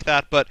stuff like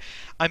that. But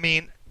I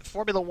mean,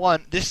 Formula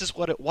One, this is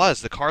what it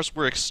was. The cars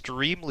were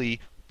extremely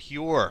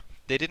pure.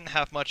 They didn't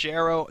have much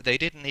aero. They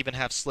didn't even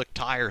have slick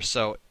tires.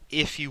 So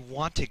if you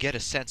want to get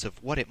a sense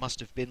of what it must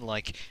have been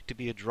like to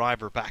be a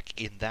driver back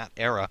in that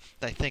era,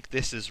 I think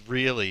this is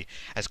really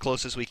as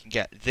close as we can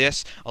get.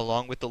 This,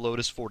 along with the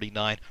Lotus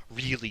 49,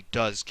 really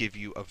does give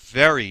you a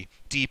very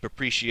deep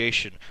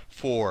appreciation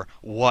for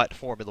what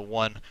Formula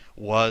One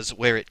was,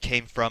 where it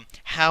came from,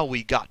 how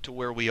we got to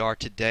where we are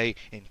today,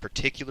 in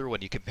particular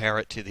when you compare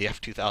it to the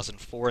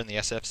F2004 and the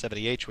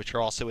SF70H, which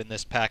are also in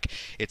this pack.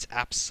 It's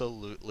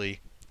absolutely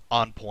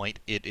on point.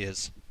 It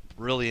is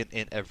brilliant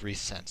in every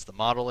sense. The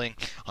modeling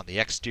on the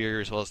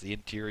exterior as well as the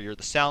interior.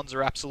 The sounds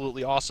are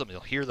absolutely awesome.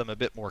 You'll hear them a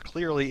bit more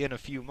clearly in a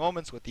few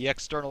moments with the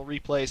external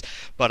replays,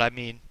 but I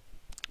mean,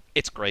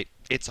 it's great.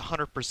 It's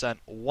 100%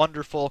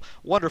 wonderful,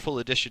 wonderful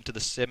addition to the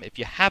sim. If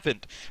you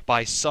haven't,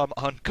 by some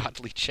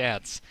ungodly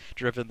chance,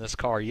 driven this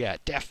car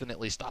yet,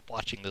 definitely stop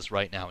watching this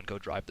right now and go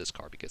drive this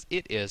car, because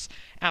it is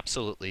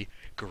absolutely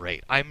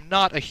great. I'm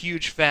not a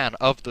huge fan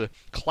of the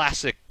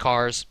classic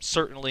cars,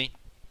 certainly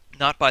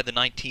not by the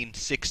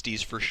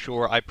 1960s for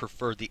sure. I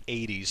prefer the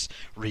 80s,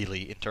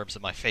 really, in terms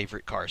of my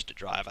favorite cars to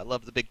drive. I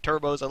love the big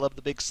turbos, I love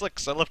the big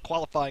slicks, I love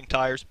qualifying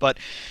tires, but,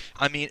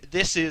 I mean,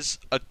 this is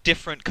a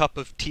different cup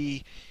of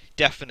tea,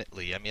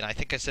 definitely. I mean, I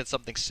think I said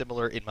something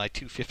similar in my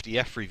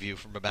 250F review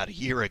from about a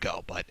year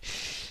ago, but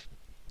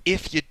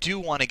if you do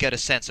want to get a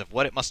sense of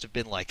what it must have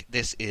been like,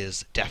 this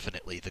is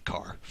definitely the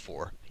car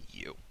for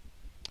you.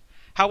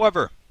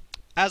 However,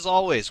 as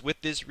always, with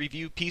these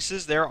review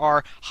pieces, there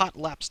are hot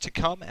laps to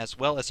come, as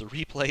well as a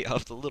replay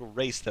of the little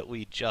race that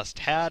we just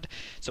had.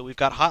 So we've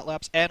got hot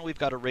laps, and we've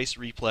got a race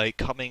replay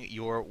coming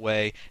your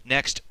way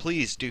next.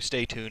 Please do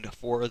stay tuned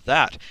for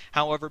that.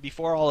 However,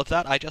 before all of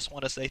that, I just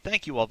want to say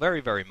thank you all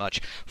very, very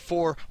much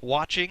for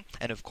watching,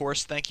 and of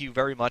course, thank you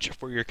very much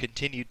for your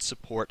continued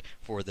support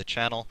for the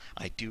channel.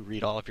 I do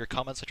read all of your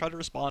comments. I try to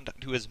respond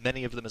to as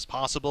many of them as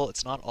possible.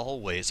 It's not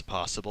always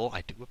possible.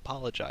 I do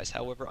apologize.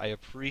 However, I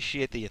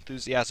appreciate the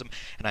enthusiasm,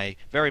 and I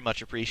very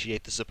much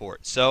appreciate the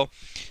support. So,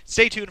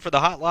 stay tuned for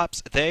the hot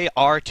laps. They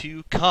are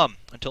to come.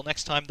 Until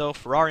next time, though,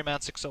 Ferrari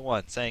Man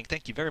 601 saying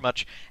thank you very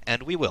much,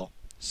 and we will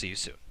see you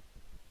soon.